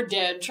War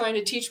dead trying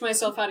to teach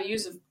myself how to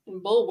use a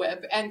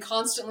bullwhip and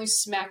constantly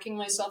smacking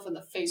myself in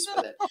the face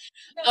with it.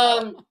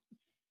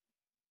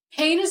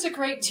 Pain is a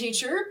great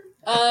teacher.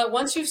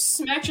 Once you've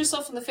smacked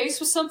yourself in the face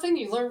with something,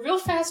 you learn real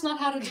fast not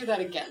how to do that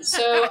again.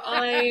 So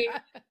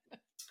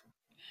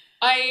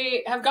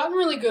I have gotten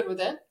really good with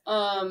it.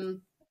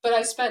 But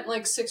I spent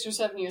like 6 or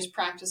 7 years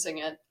practicing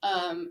it.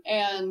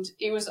 And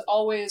it was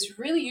always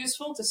really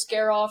useful to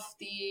scare off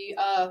the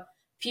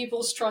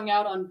people strung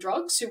out on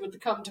drugs who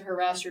would come to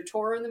harass your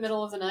tour in the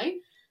middle of the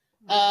night.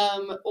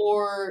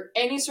 Or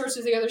any sorts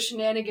of the other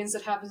shenanigans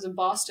that happens in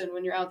Boston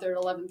when you're out there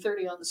at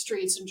 11:30 on the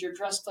streets and you're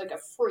dressed like a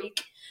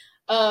freak.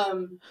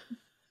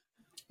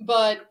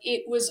 But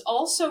it was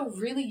also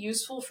really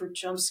useful for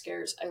jump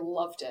scares. I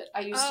loved it. I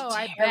used to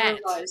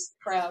terrorize the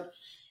crowd.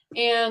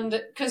 And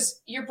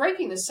because you're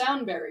breaking the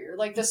sound barrier,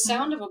 like the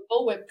sound of a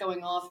bullwhip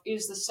going off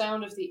is the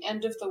sound of the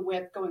end of the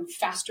whip going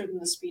faster than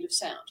the speed of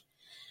sound.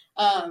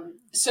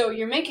 So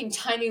you're making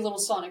tiny little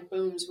sonic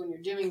booms when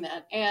you're doing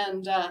that.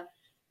 And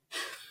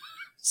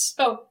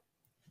so,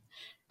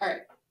 all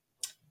right,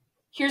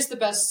 here's the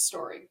best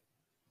story.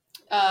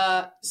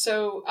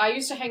 So I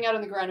used to hang out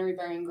in the Granary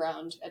Burying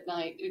Ground at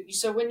night.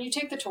 So when you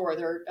take the tour,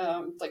 there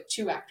are like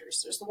 2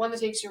 actors. There's the one that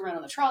takes you around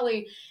on the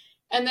trolley.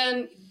 And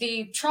then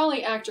the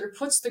trolley actor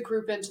puts the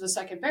group into the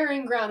second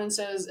burying ground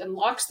and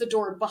locks the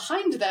door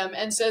behind them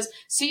and says,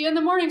 "See you in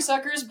the morning,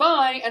 suckers,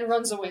 bye," and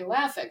runs away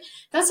laughing.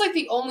 That's like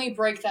the only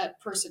break that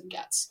person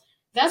gets.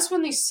 That's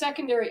when the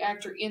secondary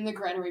actor in the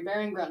Granary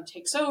Burying Ground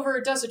takes over,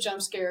 does a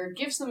jump scare,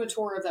 gives them a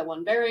tour of that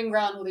one burying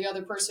ground while the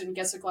other person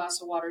gets a glass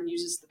of water and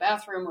uses the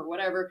bathroom or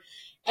whatever.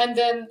 And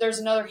then there's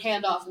another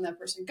handoff and that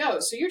person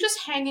goes. So you're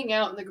just hanging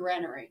out in the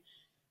granary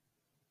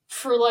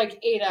for like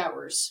 8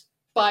 hours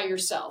by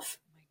yourself.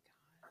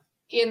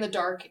 In the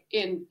dark,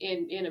 in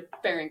a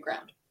burying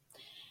ground.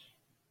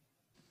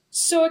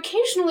 So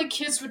occasionally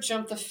kids would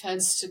jump the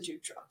fence to do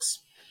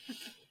drugs.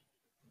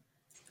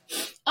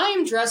 I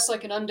am dressed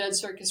like an undead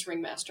circus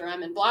ringmaster.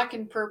 I'm in black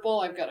and purple.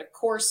 I've got a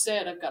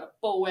corset. I've got a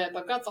bullwhip.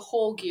 I've got the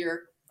whole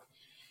gear.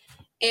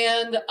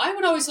 And I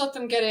would always let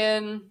them get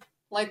in,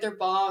 light their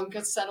bong,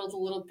 get settled a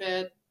little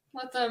bit,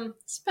 let them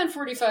spend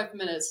 45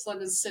 minutes,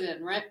 let it sit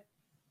in, right?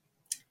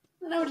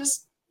 And I would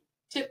just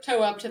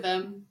tiptoe up to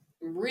them.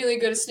 I'm really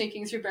good at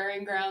sneaking through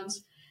burying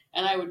grounds.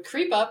 And I would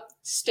creep up,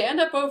 stand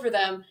up over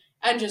them,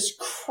 and just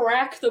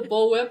crack the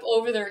bullwhip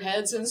over their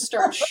heads and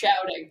start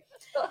shouting.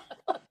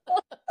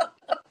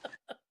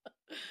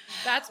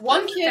 That's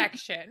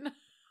perfection.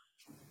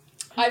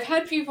 I've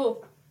had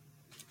people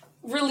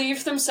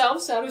relieve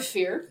themselves out of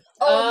fear.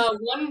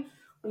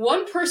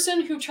 One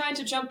person who tried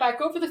to jump back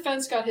over the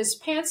fence got his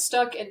pants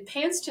stuck and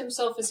pantsed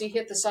himself as he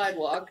hit the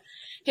sidewalk.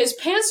 His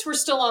pants were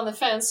still on the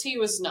fence. He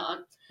was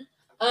not.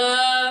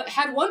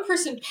 Had one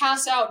person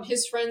pass out and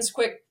his friends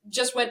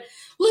just went,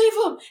 "Leave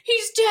him!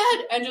 He's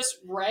dead!" and just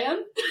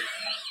ran.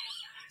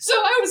 So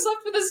I was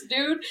left with this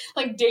dude,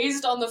 like,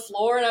 dazed on the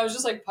floor, and I was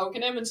just, like,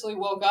 poking him until he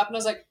woke up, and I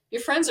was like,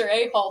 "Your friends are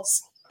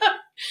a-holes.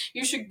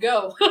 You should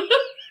go." Oh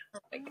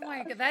my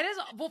God. That is,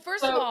 well,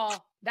 first of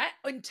all, that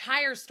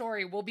entire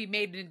story will be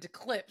made into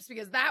clips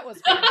because that was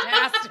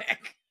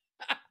fantastic.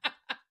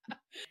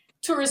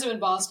 Tourism in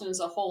Boston is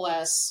a whole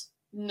ass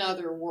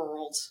another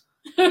world.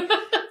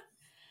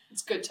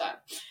 It's a good time.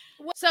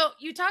 So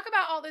you talk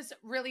about all this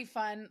really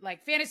fun,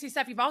 like, fantasy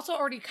stuff. You've also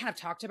already kind of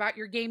talked about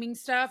your gaming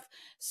stuff.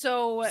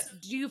 So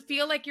do you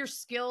feel like your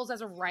skills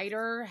as a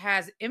writer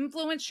has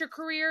influenced your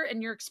career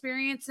and your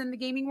experience in the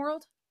gaming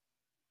world?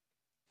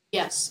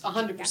 Yes,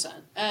 100%.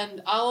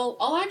 And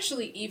I'll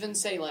actually even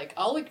say, like,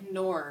 I'll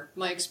ignore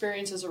my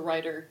experience as a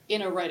writer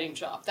in a writing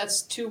job.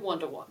 That's 2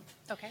 1-to-1.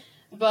 Okay.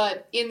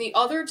 But in the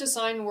other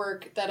design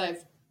work that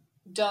I've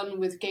done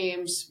with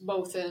games,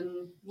 both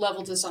in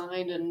level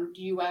design and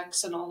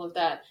UX and all of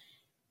that,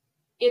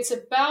 I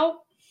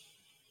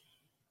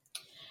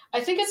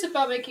think it's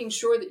about making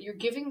sure that you're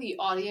giving the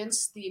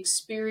audience the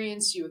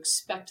experience you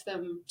expect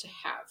them to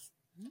have.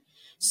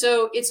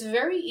 So it's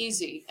very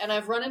easy, and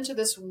I've run into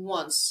this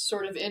once,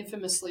 sort of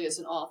infamously as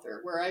an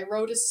author, where I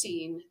wrote a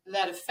scene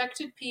that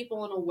affected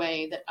people in a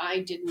way that I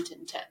didn't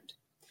intend.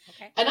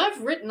 Okay. And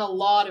I've written a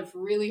lot of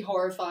really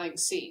horrifying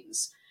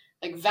scenes.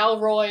 Like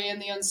Valroy in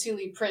The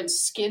Unseelie Prince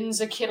skins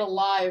a kid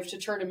alive to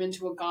turn him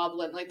into a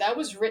goblin. Like, that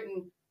was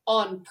written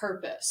on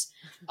purpose.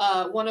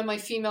 One of my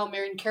female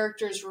main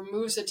characters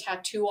removes a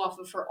tattoo off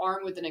of her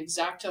arm with an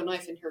X-Acto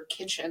knife in her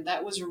kitchen.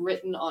 That was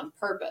written on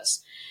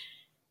purpose.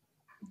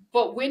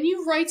 But when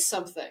you write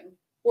something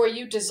or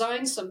you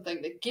design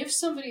something that gives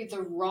somebody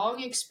the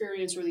wrong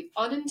experience or the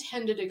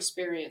unintended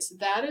experience,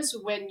 that is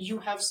when you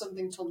have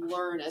something to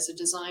learn as a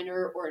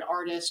designer or an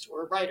artist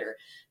or a writer.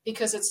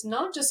 Because it's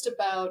not just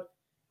about,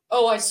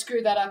 oh, I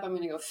screwed that up, I'm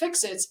going to go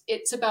fix it.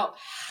 It's about,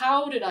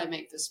 how did I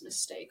make this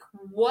mistake?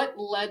 What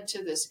led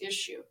to this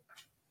issue?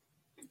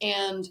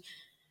 And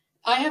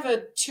I have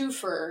a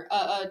twofer,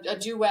 a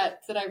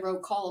duet that I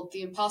wrote called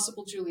The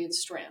Impossible Julian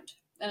Strand.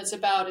 And it's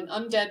about an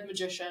undead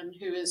magician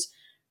who is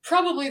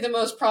probably the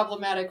most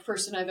problematic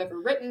person I've ever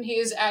written. He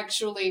is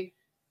actually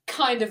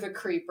kind of a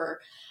creeper.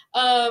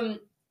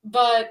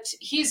 But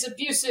he's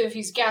abusive,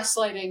 he's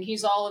gaslighting,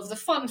 he's all of the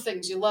fun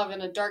things you love in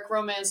a dark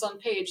romance on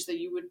page that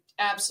you would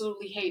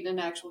absolutely hate in an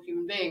actual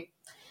human being.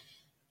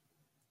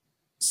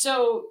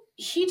 So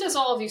he does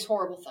all of these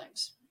horrible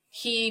things.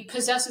 He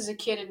possesses a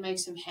kid and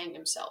makes him hang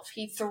himself.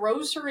 He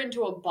throws her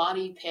into a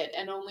body pit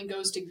and only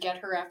goes to get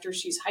her after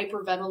she's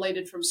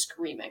hyperventilated from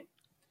screaming.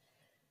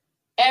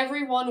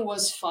 Everyone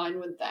was fine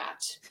with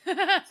that.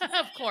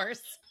 Of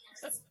course.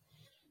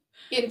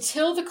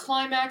 Until the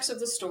climax of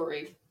the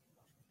story,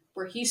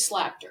 where he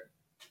slapped her.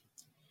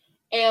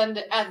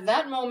 And at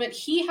that moment,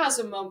 he has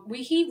a moment,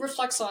 he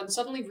reflects on,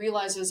 suddenly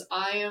realizes,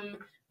 I am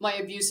my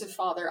abusive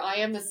father. I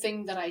am the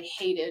thing that I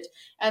hated.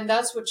 And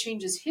that's what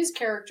changes his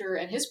character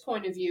and his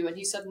point of view. And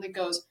he suddenly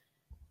goes,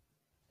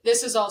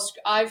 this is all,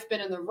 I've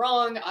been in the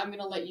wrong. I'm going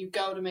to let you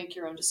go to make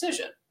your own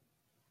decision.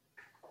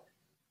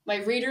 My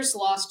readers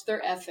lost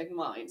their effing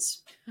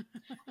minds.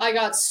 I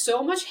got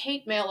so much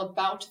hate mail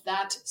about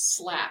that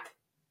slap.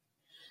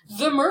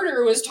 The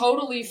murder was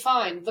totally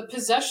fine. The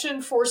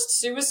possession, forced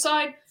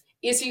suicide,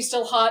 is he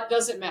still hot?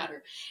 Doesn't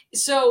matter.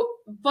 So,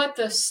 but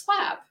the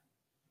slap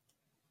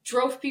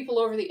drove people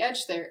over the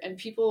edge there, and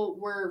people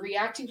were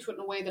reacting to it in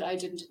a way that I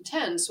didn't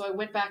intend. So I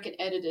went back and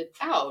edited it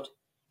out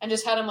and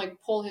just had him,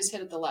 like, pull his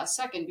head at the last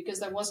second, because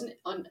that wasn't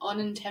an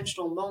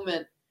unintentional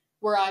moment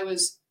where I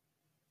was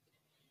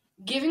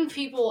giving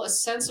people a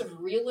sense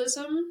of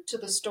realism to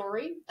the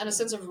story and a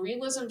sense of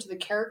realism to the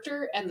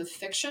character and the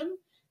fiction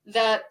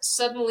that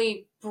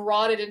suddenly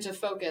brought it into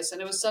focus. And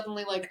it was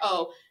suddenly like,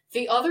 oh,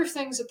 the other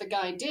things that the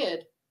guy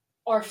did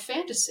are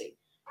fantasy.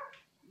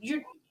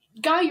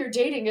 Guy you're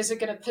dating isn't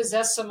going to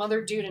possess some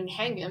other dude and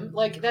hang him.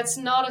 Like, that's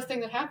not a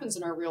thing that happens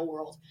in our real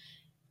world.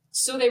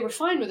 So they were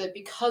fine with it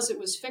because it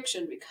was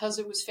fiction, because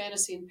it was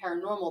fantasy and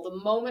paranormal.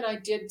 The moment I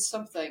did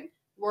something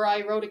where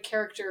I wrote a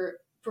character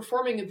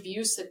performing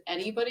abuse that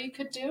anybody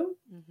could do,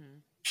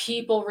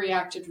 people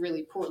reacted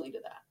really poorly to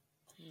that.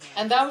 Yeah.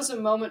 And that was a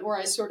moment where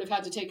I sort of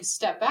had to take a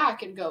step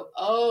back and go,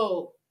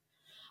 oh,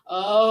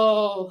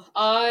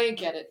 I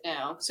get it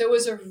now. So it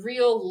was a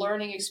real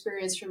learning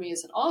experience for me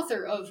as an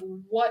author of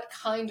what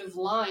kind of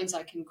lines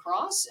I can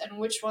cross and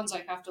which ones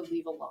I have to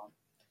leave alone.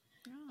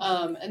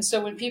 And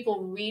so when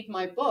people read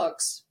my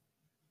books,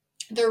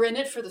 they're in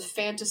it for the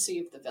fantasy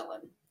of the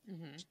villain,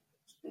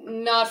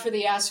 not for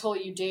the asshole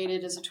you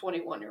dated as a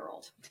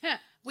 21-year-old.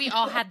 We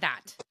all had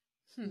that.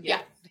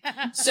 Yeah.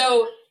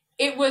 So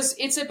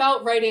it's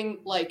about writing,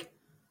 like,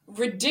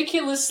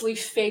 ridiculously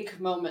fake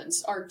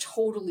moments are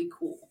totally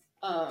cool.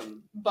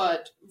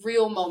 But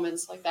real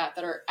moments like that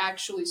are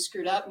actually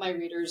screwed up, my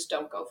readers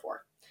don't go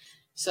for.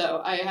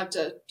 So I have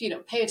to,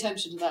 pay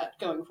attention to that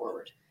going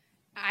forward.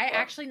 I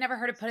actually never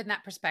heard it put in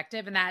that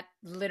perspective, and that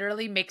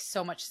literally makes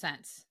so much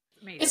sense.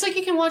 Amazing. It's like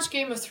you can watch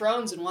Game of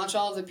Thrones and watch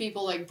all of the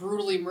people, like,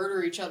 brutally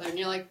murder each other, and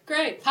you're like,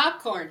 great,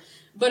 popcorn.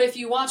 But if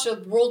you watch a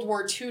World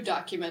War II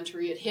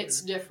documentary, it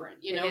hits different.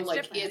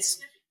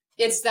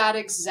 It's that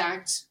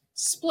exact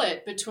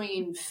split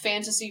between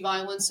fantasy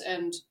violence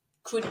and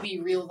could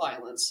be real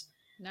violence.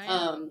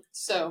 Nice.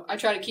 So I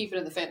try to keep it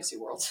in the fantasy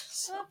world.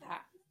 Love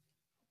that.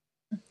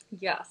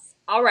 Yes.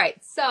 All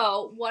right.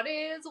 So what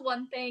is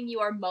one thing you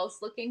are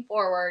most looking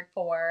forward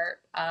for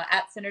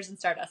at Sinners and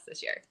Stardust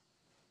this year?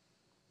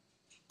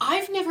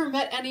 I've never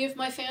met any of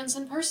my fans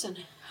in person.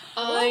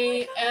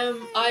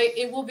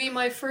 It will be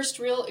my first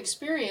real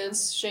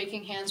experience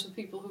shaking hands with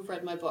people who've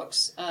read my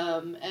books.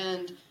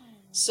 And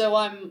so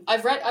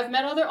I've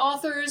met other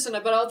authors,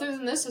 but other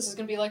than this is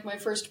going to be like my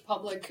first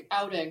public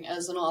outing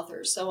as an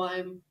author. So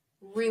I'm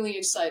really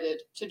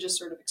excited to just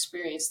sort of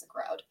experience the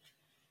crowd.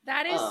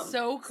 That is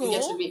so cool.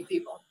 And get to meet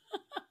people.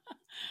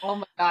 Oh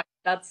my God,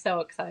 that's so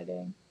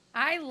exciting.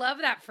 I love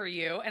that for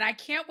you, and I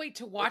can't wait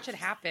to watch it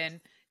happen.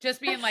 Just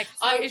being like,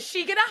 is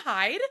she gonna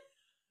hide?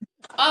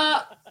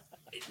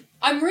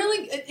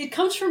 It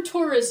comes from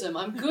tourism.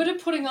 I'm good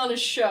at putting on a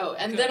show,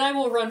 and then I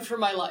will run for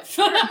my life.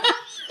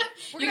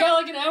 You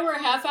got like an hour and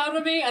a half out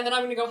of me, and then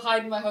I'm going to go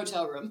hide in my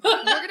hotel room.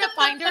 We're going to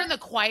find her in the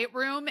quiet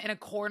room in a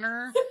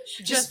corner,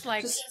 just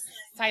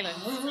silent.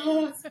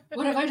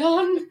 What have I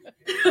done?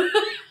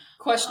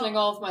 Questioning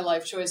all of my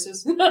life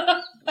choices.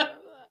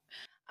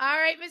 All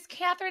right, Miss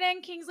Kathryn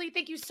Anne Kingsley,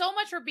 thank you so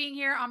much for being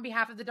here on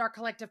behalf of the Dark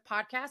Collective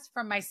podcast.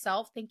 From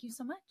myself, thank you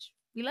so much.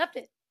 We loved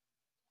it.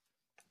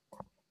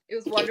 It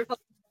was wonderful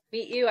to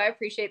meet you. I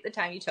appreciate the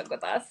time you took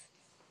with us.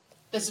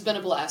 This has been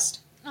a blast.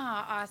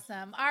 Oh,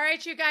 awesome. All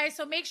right, you guys.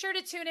 So make sure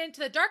to tune in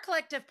to the Dark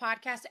Collective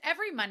podcast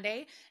every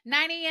Monday,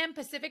 9 a.m.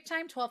 Pacific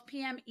time, 12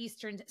 p.m.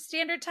 Eastern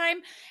Standard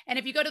Time. And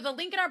if you go to the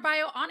link in our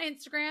bio on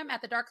Instagram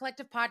at the Dark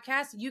Collective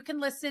podcast, you can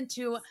listen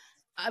to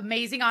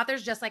amazing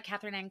authors just like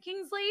Kathryn Anne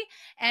Kingsley.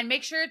 And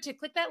make sure to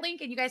click that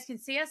link and you guys can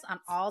see us on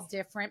all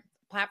different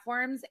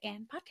platforms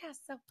and podcasts.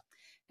 So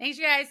thanks,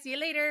 you guys. See you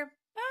later.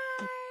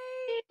 Bye.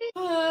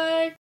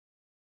 Bye.